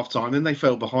 2-2 at half time, then they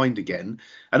fell behind again.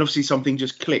 And obviously something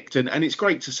just clicked. And it's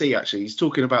great to see, actually. He's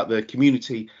talking about the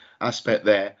community aspect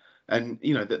there. And,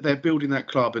 that they're building that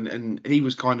club. And he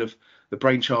was kind of the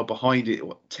brainchild behind it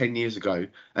 10 years ago.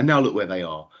 And now look where they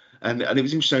are. And it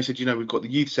was interesting. He said, we've got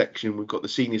the youth section, we've got the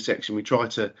senior section. We try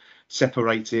to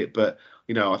separate it, but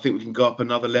I think we can go up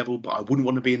another level. But I wouldn't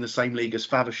want to be in the same league as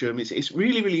Faversham. It's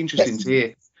really, really interesting to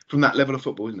hear from that level of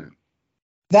football, isn't it?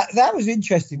 That was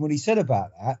interesting what he said about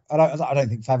that. I don't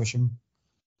think Faversham.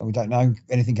 We don't know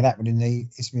anything can happen in the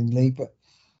Isthmian League, but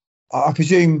I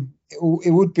presume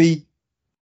it would be.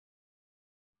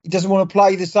 He doesn't want to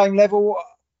play the same level.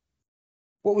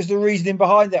 What was the reasoning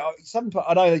behind it?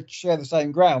 I know they share the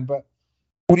same ground, but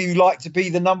would you like to be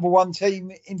the number one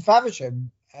team in Faversham?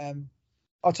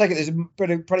 I'll take it there's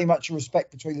pretty much a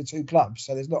respect between the two clubs,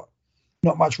 so there's not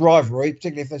much rivalry,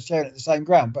 particularly if they're sharing at the same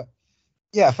ground. But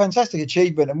yeah, fantastic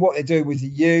achievement, and what they're doing with the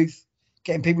youth,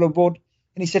 getting people on board.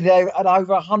 And he said they had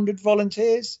over 100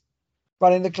 volunteers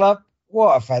running the club.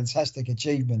 What a fantastic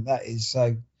achievement that is.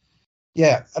 So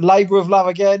yeah, a labour of love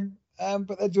again,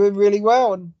 but they're doing really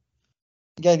well. And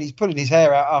again, he's pulling his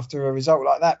hair out after a result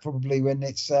like that, probably when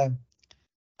it's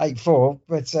 8-4,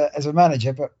 but as a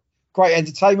manager, but great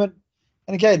entertainment.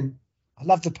 And again, I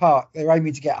love the park. They're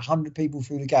aiming to get 100 people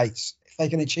through the gates. If they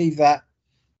can achieve that,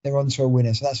 they're on to a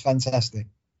winner. So that's fantastic.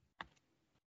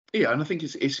 Yeah, and I think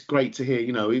it's great to hear.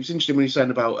 It was interesting when he was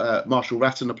saying about Marshall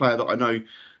Ratton, a player that I know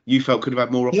you felt could have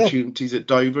had more opportunities at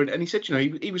Dover. And he said,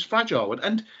 he was fragile.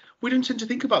 And we don't tend to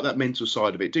think about that mental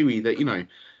side of it, do we? That,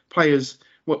 players,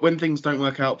 when things don't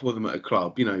work out for them at a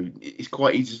club, it's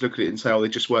quite easy to look at it and say, they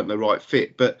just weren't the right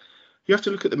fit. But you have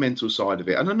to look at the mental side of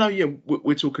it. And I know,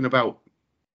 we're talking about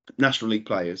National League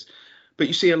players, but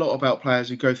you see a lot about players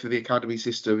who go through the academy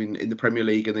system in the Premier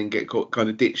League and then get kind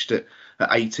of ditched at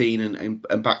 18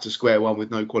 and back to square one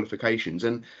with no qualifications.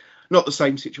 And not the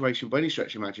same situation by any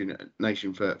stretch of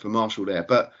imagination for Marshall there,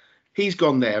 but he's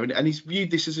gone there and he's viewed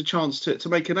this as a chance to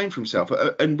make a name for himself.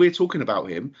 And we're talking about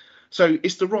him. So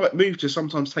it's the right move to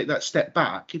sometimes take that step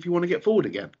back if you want to get forward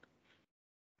again.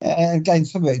 And again,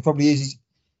 some of it probably is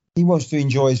he wants to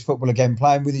enjoy his football again,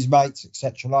 playing with his mates,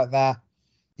 etc. like that.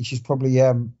 It's just probably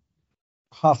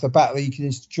half the battle. You can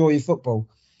enjoy your football.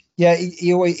 Yeah,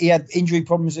 he had injury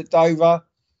problems at Dover,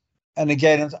 and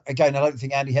again, I don't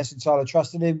think Andy Hessenthaler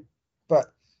trusted him,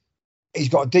 but he's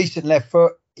got a decent left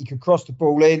foot. He could cross the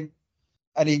ball in,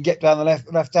 and he can get down the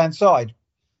left hand side.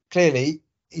 Clearly,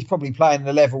 he's probably playing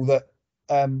the level that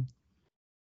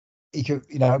he could,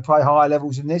 play higher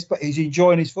levels than this, but he's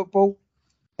enjoying his football,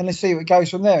 and let's see what goes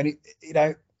from there. And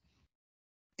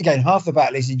again, half the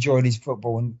battle is enjoying his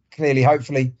football, and clearly,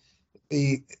 hopefully,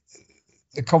 the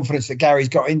confidence that Gary's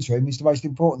got into him is the most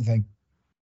important thing.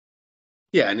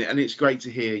 Yeah, and it's great to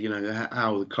hear,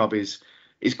 how the club is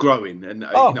growing. And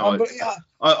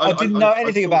I didn't know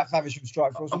anything about Faversham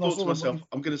Strike Force. I thought to myself,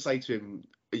 I'm going to say to him,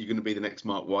 "Are you going to be the next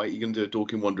Mark White? Are you going to do a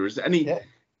Dorking Wanderers?" And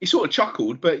he sort of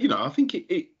chuckled, but I think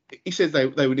he says they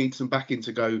would need some backing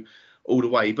to go all the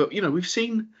way. But we've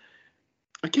seen,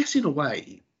 I guess, in a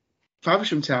way,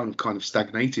 Faversham Town have kind of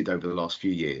stagnated over the last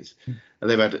few years. And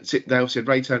they also had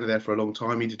Ray Turner there for a long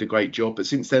time. He did a great job, but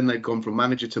since then they've gone from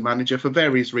manager to manager for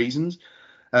various reasons.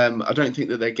 I don't think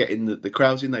that they're getting the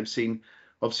crowds in. They've seen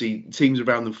obviously teams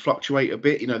around them fluctuate a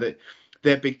bit.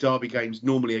 Their big derby games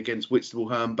normally against Whitstable,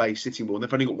 Herne Bay, Sittingbourne.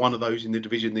 They've only got one of those in the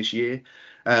division this year.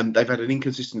 They've had an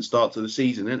inconsistent start to the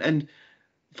season, and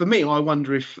for me, I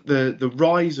wonder if the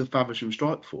rise of Faversham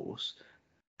Strike Force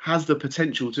has the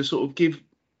potential to sort of give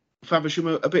Faversham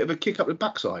a bit of a kick up the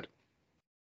backside.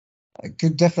 It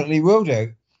could definitely will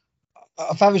do.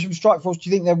 Faversham Strike Force, do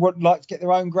you think they would like to get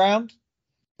their own ground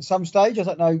at some stage? I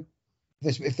don't know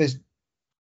if there's. I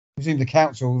presume the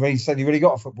council already said you've already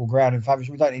got a football ground in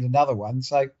Faversham. We don't need another one.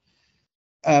 So,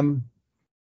 yeah,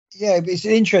 it's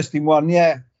an interesting one.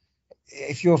 Yeah,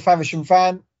 if you're a Faversham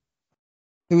fan,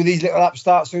 who are these little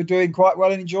upstarts who are doing quite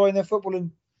well and enjoying their football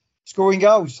and scoring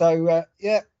goals? So,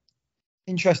 yeah,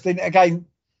 interesting. Again,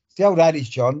 it's the old adage,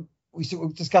 John. We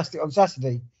discussed it on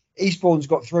Saturday. Eastbourne's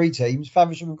got 3 teams.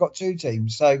 Faversham have got 2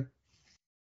 teams. So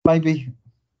maybe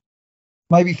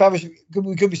Faversham.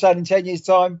 We could be saying in 10 years'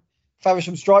 time,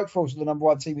 Faversham Strike Force are the number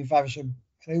 1 team in Faversham.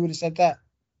 Who would have said that?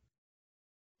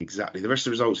 Exactly. The rest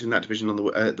of the results in that division on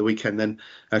the weekend then.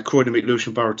 Croydon beat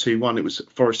Lewisham Borough 2-1. It was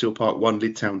Forest Hill Park 1,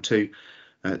 Lidtown 2.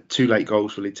 2 late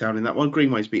goals for Lidtown in that one.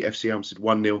 Greenways beat FC Elmstead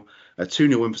 1-0.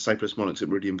 2-0 win for Staples Monarchs at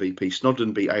Meridian VP.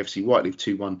 Snodland beat AFC Whiteleaf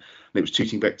 2-1. And it was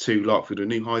Tooting Bec 2, Larkfield and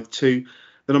New Hythe 2.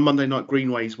 Then on Monday night,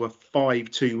 Greenways were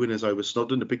 5-2 winners over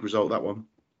Snodland. A big result, that one.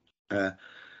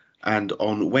 And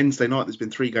on Wednesday night, there's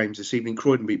been 3 games this evening.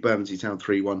 Croydon beat Bermondsey Town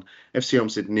 3-1. FC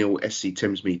Elmstead 0, SC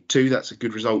Thamesmead 2. That's a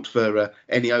good result for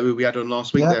NEO, who we had on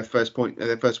last week. Yeah. Their first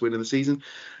win of the season.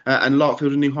 And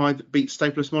Larkfield and New Hythe beat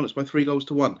Staples Monarchs by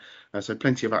 3-1. So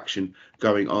plenty of action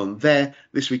going on there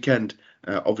this weekend.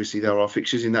 Obviously, there are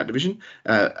fixtures in that division.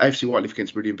 AFC Whiteleaf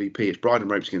against Meridian VP. It's Bryden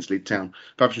Ropes against Lidtown.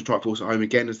 Faversham Strike Force at home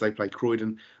again as they play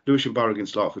Croydon. Lewisham Borough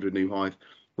against Larkfield and New Hythe.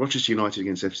 Rochester United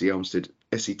against FC Elmstead,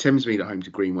 SC Thamesmead at home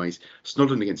to Greenways,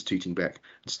 Snodland against Tooting Bec,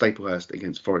 and Staplehurst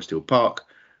against Forest Hill Park.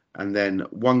 And then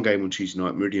 1 game on Tuesday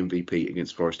night, Meridian VP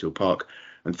against Forest Hill Park,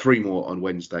 and 3 more on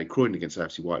Wednesday, Croydon against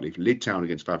FC Whiteleaf, Lidtown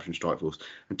against Faversham Strike Force,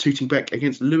 and Tooting Bec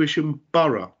against Lewisham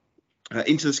Borough.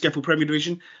 Into the Skeppel Premier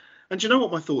Division. And do you know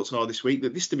what my thoughts are this week?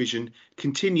 That this division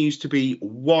continues to be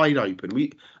wide open.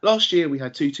 Last year we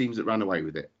had 2 teams that ran away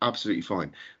with it. Absolutely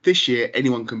fine. This year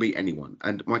anyone can beat anyone.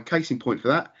 And my case in point for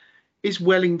that is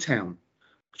Welling Town.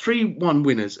 3-1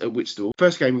 winners at Whitstall.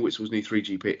 First game at Whitstall's new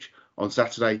 3G pitch on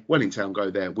Saturday. Welling Town go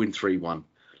there, win 3-1.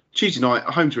 Tuesday night,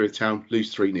 at home to Erith Town,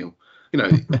 lose 3-0. You know,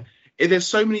 there's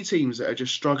so many teams that are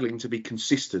just struggling to be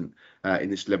consistent in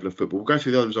this level of football. We'll go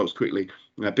through the other results quickly.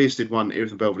 Bearsted 1,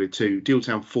 Erith and Belvedere 2,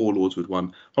 Dealtown 4, Lordswood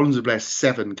 1, Hollands of Blair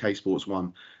 7, K Sports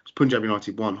 1, Punjab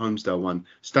United 1, Holmesdale 1,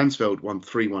 Stansfeld 1,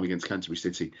 3-1 against Canterbury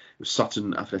City. It was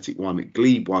Sutton Athletic 1,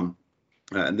 Glebe 1,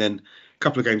 and then a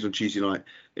couple of games on Tuesday night.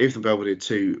 Erith and Belvedere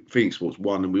 2, Phoenix Sports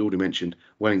 1, and we already mentioned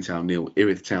Welling Town 0,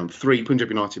 Erith Town 3. Punjab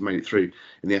United made it through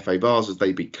in the FA Vase as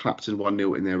they beat Clapton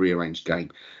 1-0 in their rearranged game.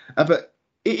 But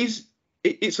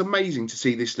it's amazing to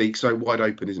see this league so wide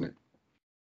open, isn't it?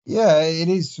 Yeah, it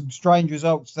is some strange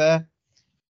results there.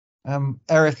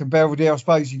 Erith and Belvedere, I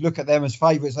suppose you look at them as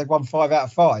favourites. They've won 5 out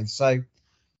of 5. So, and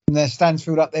their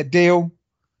Stansfield up their deal.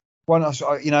 One,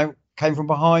 came from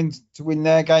behind to win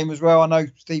their game as well. I know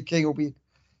Steve King will be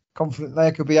confident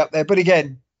there, could be up there. But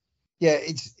again, yeah,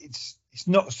 it's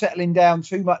not settling down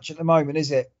too much at the moment,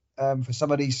 is it? For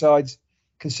some of these sides,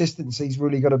 consistency's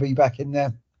really got to be back in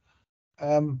there.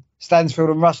 Stansfield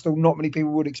and Rustle, not many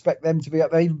people would expect them to be up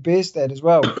there. Even Bearsted as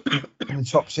well in the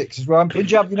top 6 as well. And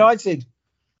Punjab United,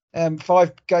 5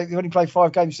 games. They've only played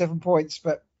 5 games, 7 points,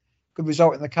 but good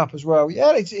result in the cup as well.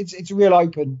 Yeah, it's a real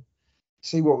open.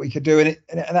 See what we could do in it,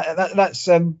 and that's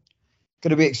going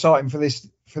to be exciting for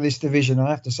this division.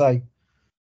 I have to say,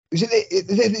 is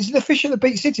it the Fisher that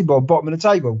beat City Bob bottom of the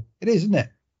table? It is, isn't it?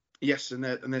 Yes, and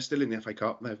they're still in the FA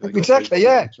Cup. Exactly,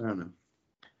 yeah.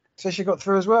 So she got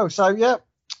through as well. So yeah,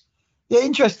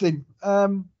 interesting.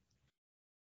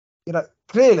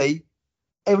 Clearly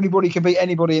everybody can beat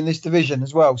anybody in this division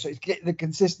as well. So it's getting the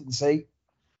consistency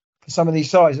for some of these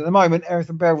sides. At the moment, Erith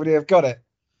and Belvedere have got it.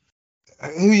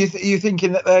 Who are you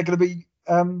thinking that they're going to be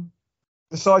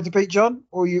the side to beat, John?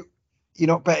 Or you're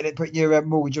not betting it, putting your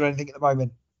mortgage on anything at the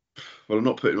moment? Well, I'm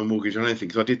not putting my mortgage on anything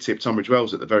because I did tip Tunbridge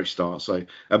Wells at the very start. So,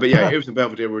 but yeah, Erith and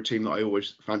Belvedere were a team that I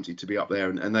always fancied to be up there,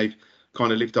 and they've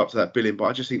kind of lived up to that billing. But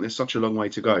I just think there's such a long way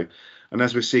to go. And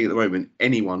as we're seeing at the moment,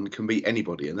 anyone can beat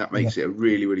anybody, and that makes it a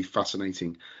really, really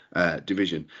fascinating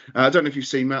division. I don't know if you've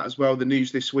seen, Matt, as well, the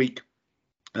news this week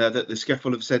that the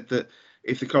Skeppel have said that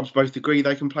if the clubs both agree,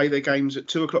 they can play their games at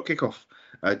 2 o'clock kickoff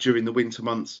during the winter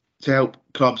months to help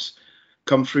clubs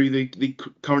come through the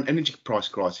current energy price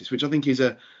crisis, which I think is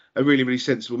a really, really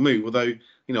sensible move. Although,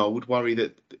 I would worry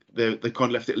that they kind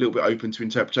of left it a little bit open to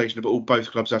interpretation, but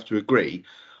both clubs have to agree.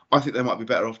 I think they might be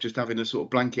better off just having a sort of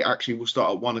blanket, actually, we'll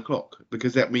start at 1 o'clock,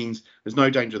 because that means there's no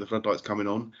danger of the floodlights coming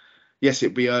on. Yes,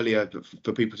 it'd be earlier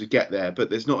for people to get there, but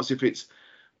there's not as if it's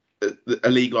a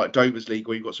league like Dover's league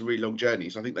where you've got some really long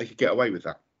journeys. I think they could get away with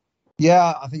that.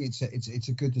 Yeah, I think it's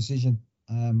a good decision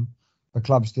for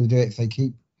clubs to do it if they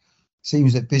keep.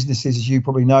 Seems that businesses, as you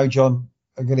probably know, John,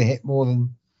 are going to hit more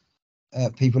than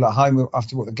people at home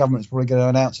after what the government's probably going to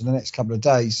announce in the next couple of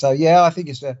days. So yeah, I think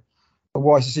it's a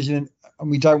wise decision, and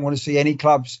we don't want to see any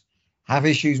clubs have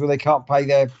issues where they can't pay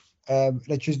their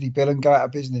electricity bill and go out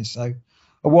of business. So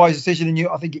a wise decision, and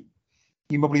I think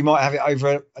you probably might have it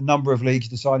over a number of leagues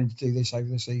deciding to do this over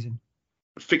the season.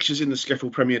 Fixtures in the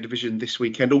SCEFL Premier Division this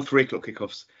weekend, all 3 o'clock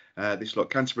kickoffs. This lot: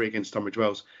 Canterbury against Tunbridge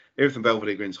Wells, Erith and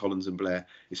Belvedere against Hollands and Blair.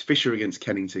 It's Fisher against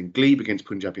Kennington, Glebe against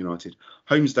Punjab United,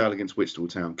 Holmesdale against Whitstable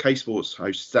Town, K Sports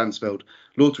host Stansfeld,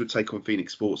 Lordswood take on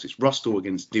Phoenix Sports. It's Rusthall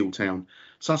against Deal Town,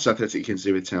 Sussex Athletic against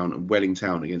Zurich Town, and Welling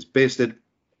Town against Bearsted.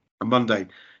 On Monday,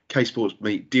 K Sports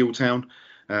meet Deal Town.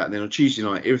 And then on Tuesday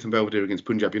night, Erith and Belvedere against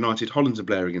Punjab United, Hollands and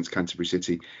Blair against Canterbury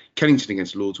City, Kennington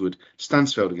against Lordswood,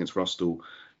 Stansfeld against Rusthall,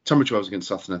 Tunbridge Wells against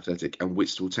Sutton Athletic, and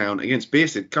Whitstable Town against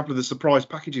Bearsted. A couple of the surprise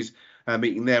packages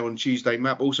meeting there on Tuesday.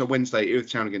 Map also Wednesday,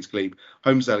 Erith Town against Glebe,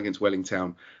 Holmesdale against Welling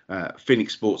Town,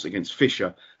 Phoenix Sports against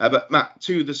Fisher. But Matt,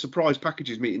 2 of the surprise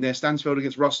packages meeting there: Stansfeld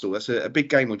against Rusthall. That's a big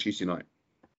game on Tuesday night.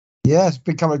 Yeah, it's a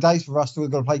big couple of days for Rusthall.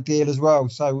 We've got to play Deal as well,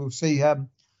 so we'll see.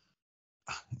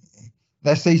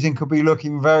 Their season could be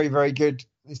looking very, very good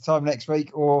this time next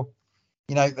week, or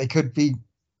they could be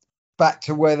back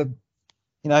to where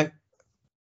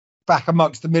back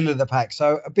amongst the middle of the pack.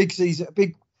 So a big season, a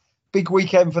big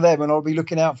weekend for them, and I'll be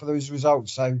looking out for those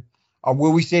results. So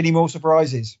will we see any more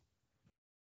surprises?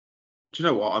 Do you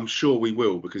know what? I'm sure we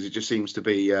will, because it just seems to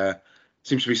be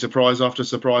surprise after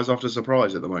surprise after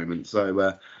surprise at the moment. So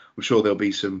I'm sure there'll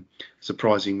be some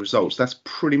surprising results. That's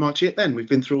pretty much it then. We've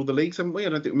been through all the leagues, haven't we? I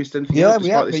don't think we missed anything else. We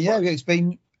have. It's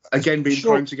been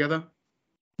thrown together.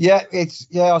 Yeah, I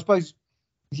suppose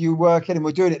if you were working and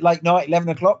we're doing it late night, 11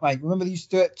 o'clock, mate. Remember they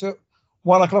used to do it to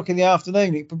 1 o'clock in the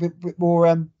afternoon. It's a bit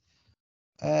more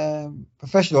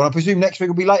professional. And I presume next week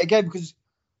will be late again because,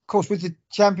 of course, with the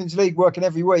Champions League working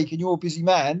every week and you're a busy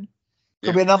man,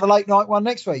 there'll be another late night one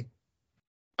next week.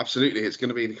 Absolutely, it's going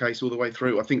to be the case all the way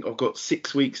through. I think I've got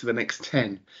 6 weeks of the next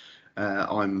 10.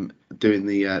 I'm doing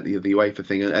the UEFA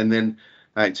thing, and then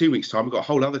in 2 weeks' time, I've got a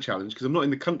whole other challenge because I'm not in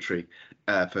the country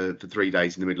for 3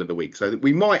 days in the middle of the week. So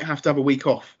we might have to have a week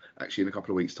off actually in a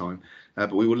couple of weeks' time,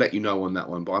 but we will let you know on that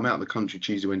one. But I'm out of the country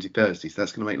Tuesday, Wednesday, Thursday, so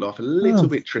that's going to make life a little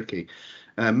bit tricky.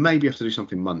 Maybe have to do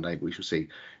something Monday, but we shall see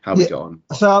how we get on.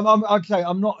 So I'm okay.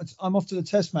 I'm off to the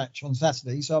Test match on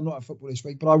Saturday, so I'm not at football this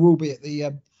week, but I will be at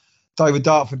the Dover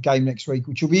Dartford game next week,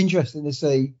 which will be interesting to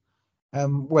see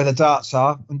where the darts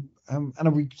are, and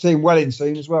I'll be seeing Welling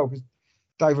soon as well, because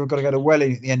Dover have got to go to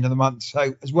Welling at the end of the month,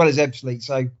 so as well as Ebbsfleet.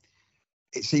 So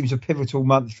it seems a pivotal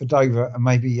month for Dover, and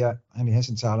maybe Andy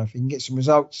Hessenthaler, if he can get some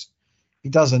results. If he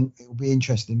doesn't, it will be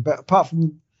interesting. But apart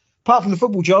from the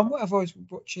football, John, what have I been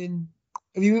watching?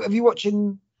 Have you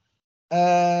watching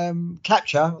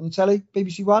Capture on the telly,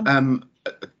 BBC One?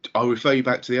 I'll refer you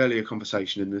back to the earlier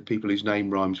conversation and the people whose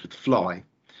name rhymes with fly.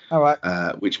 All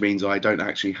right. Which means I don't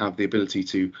actually have the ability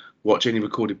to watch any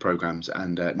recorded programmes,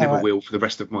 and never will for the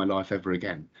rest of my life ever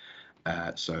again.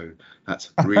 So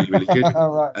that's really, really good. All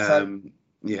right.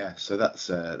 Yeah, so that's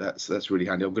really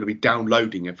handy. I'm going to be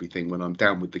downloading everything when I'm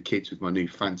down with the kids with my new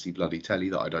fancy bloody telly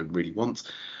that I don't really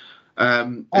want.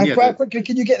 How quickly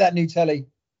can you get that new telly?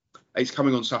 It's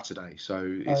coming on Saturday,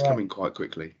 so it's coming quite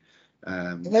quickly.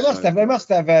 They must have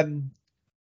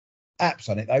apps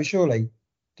on it though, surely.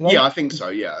 Yeah, I think so.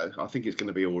 Yeah, I think it's going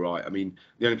to be all right. I mean,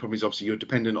 the only problem is obviously you're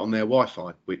dependent on their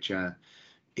Wi-Fi, which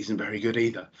isn't very good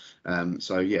either.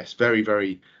 So yes, very,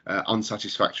 very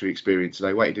unsatisfactory experience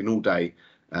today. Waited in all day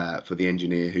for the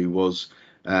engineer, who was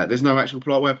there's no actual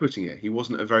polite way of putting it. He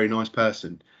wasn't a very nice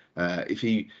person. If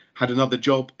he had another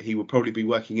job, he would probably be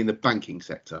working in the banking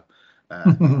sector.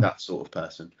 That sort of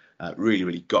person. Really,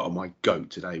 really got on my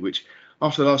goat today, which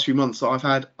after the last few months that I've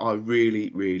had, I really,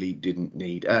 really didn't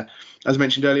need. As I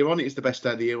mentioned earlier on, it's the best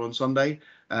day of the year on Sunday.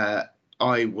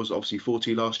 I was obviously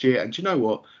 40 last year, and do you know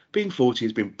what? Being 40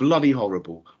 has been bloody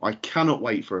horrible. I cannot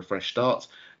wait for a fresh start.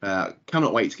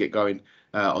 Cannot wait to get going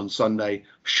on Sunday.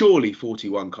 Surely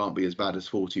 41 can't be as bad as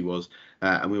 40 was,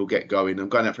 and we will get going. I'm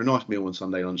going out for a nice meal on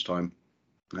Sunday lunchtime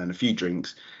and a few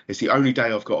drinks. It's the only day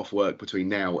I've got off work between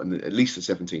now and at least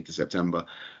the 17th of September.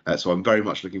 So I'm very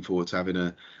much looking forward to having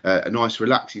a nice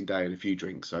relaxing day and a few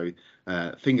drinks. So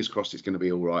fingers crossed it's going to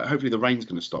be all right. Hopefully the rain's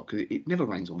going to stop, because it never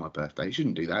rains on my birthday. It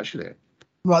shouldn't do that, should it?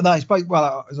 Well, no, as I'm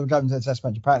going to the Test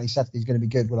match, apparently Saturday's going to be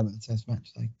good when I'm at the Test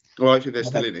match. So. Well, hopefully they're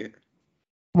still in it.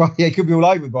 Well, yeah, it could be all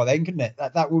over by then, couldn't it?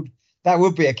 That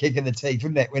would be a kick in the teeth,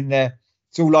 wouldn't it, when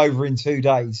it's all over in 2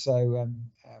 days. So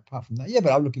apart from that, yeah,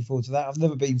 but I'm looking forward to that. I've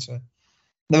never been to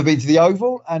Never been to the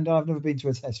Oval, and I've never been to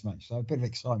a Test match. So a bit of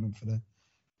excitement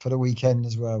for the weekend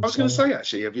as well. I was going to say,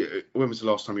 actually, when was the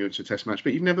last time you went to a Test match?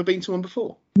 But you've never been to one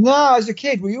before? No, as a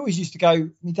kid, we always used to go.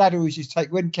 My dad always used to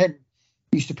take, when Kent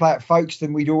used to play at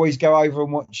Folkestone, we'd always go over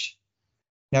and watch,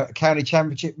 a county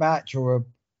championship match or a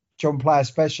John Player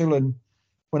special. And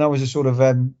when I was a sort of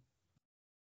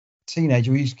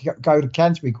teenager, we used to go to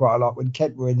Canterbury quite a lot when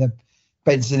Kent were in the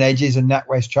Benson Edges and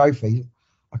NatWest Trophy.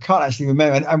 I can't actually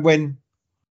remember. And when,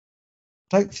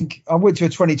 I don't think, I went to a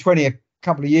 2020 a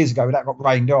couple of years ago, but that got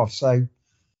rained off. So,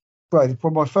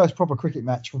 my first proper cricket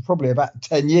match was probably about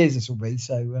 10 years this will be.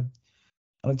 So, and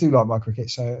I do like my cricket,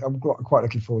 so I'm quite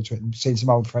looking forward to it and seeing some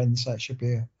old friends. So it should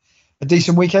be a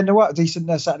decent weekend away, a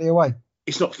decent Saturday away.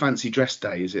 It's not fancy dress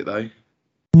day, is it, though?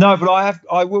 No, but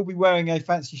I will be wearing a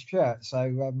fancy shirt. So,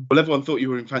 well, everyone thought you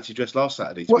were in fancy dress last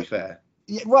Saturday, to be fair.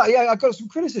 Yeah, I got some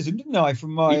criticism, didn't I,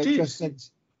 from my dress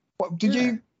sense? What did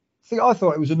you think? I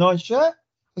thought it was a nice shirt.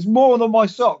 There's more than my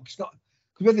socks. Because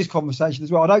we had this conversation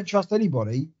as well. I don't trust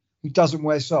anybody who doesn't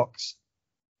wear socks.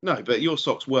 No, but your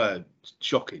socks were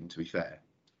shocking, to be fair.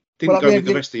 Didn't go with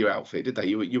the rest of your outfit, did they?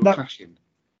 You were clashing.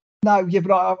 No, yeah,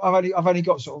 but I've only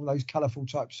got sort of those colourful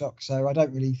type socks, so I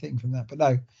don't really think from that. But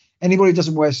no, anybody who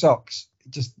doesn't wear socks, I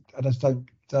just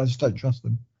don't trust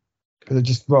them because they're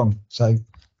just wrong. So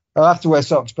I have to wear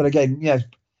socks. But again,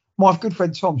 my good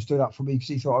friend Tom stood up for me because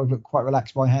he thought I would look quite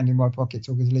relaxed, my hand in my pocket,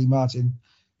 talking to Lee Martin,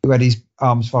 who had his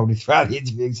arms folded throughout the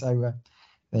interview. So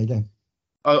there you go.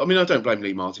 I mean, I don't blame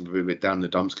Lee Martin for being a bit down in the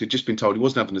dumps because he'd just been told he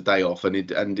wasn't having a day off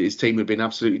and his team had been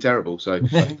absolutely terrible. So,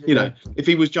 if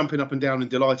he was jumping up and down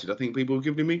and delighted, I think people would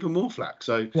give him even more flack.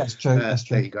 So that's true. That's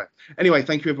true. There you go. Anyway,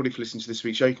 thank you everybody for listening to this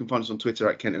week's show. You can find us on Twitter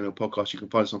at Kent NL Podcast. You can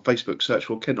find us on Facebook. Search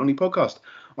for Kent Only Podcast.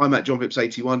 I'm at John Phipps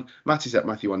 81. Matt is at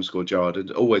Matthew_Gerard.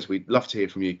 And always, we'd love to hear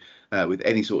from you with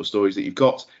any sort of stories that you've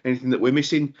got. Anything that we're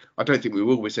missing. I don't think we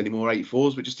will miss any more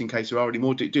 84s, but just in case there are any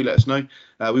more, do let us know.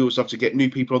 We also have to get new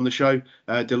people on the show.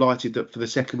 Delighted that for the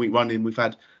second week running, we've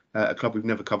had a club we've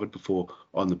never covered before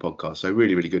on the podcast. So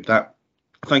really, really good that.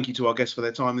 Thank you to our guests for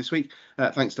their time this week.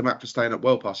 Thanks to Matt for staying up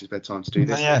well past his bedtime to do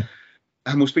this. Yeah.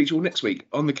 And we'll speak to you all next week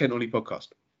on the Kent Only Podcast.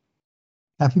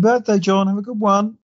 Happy birthday, John. Have a good one.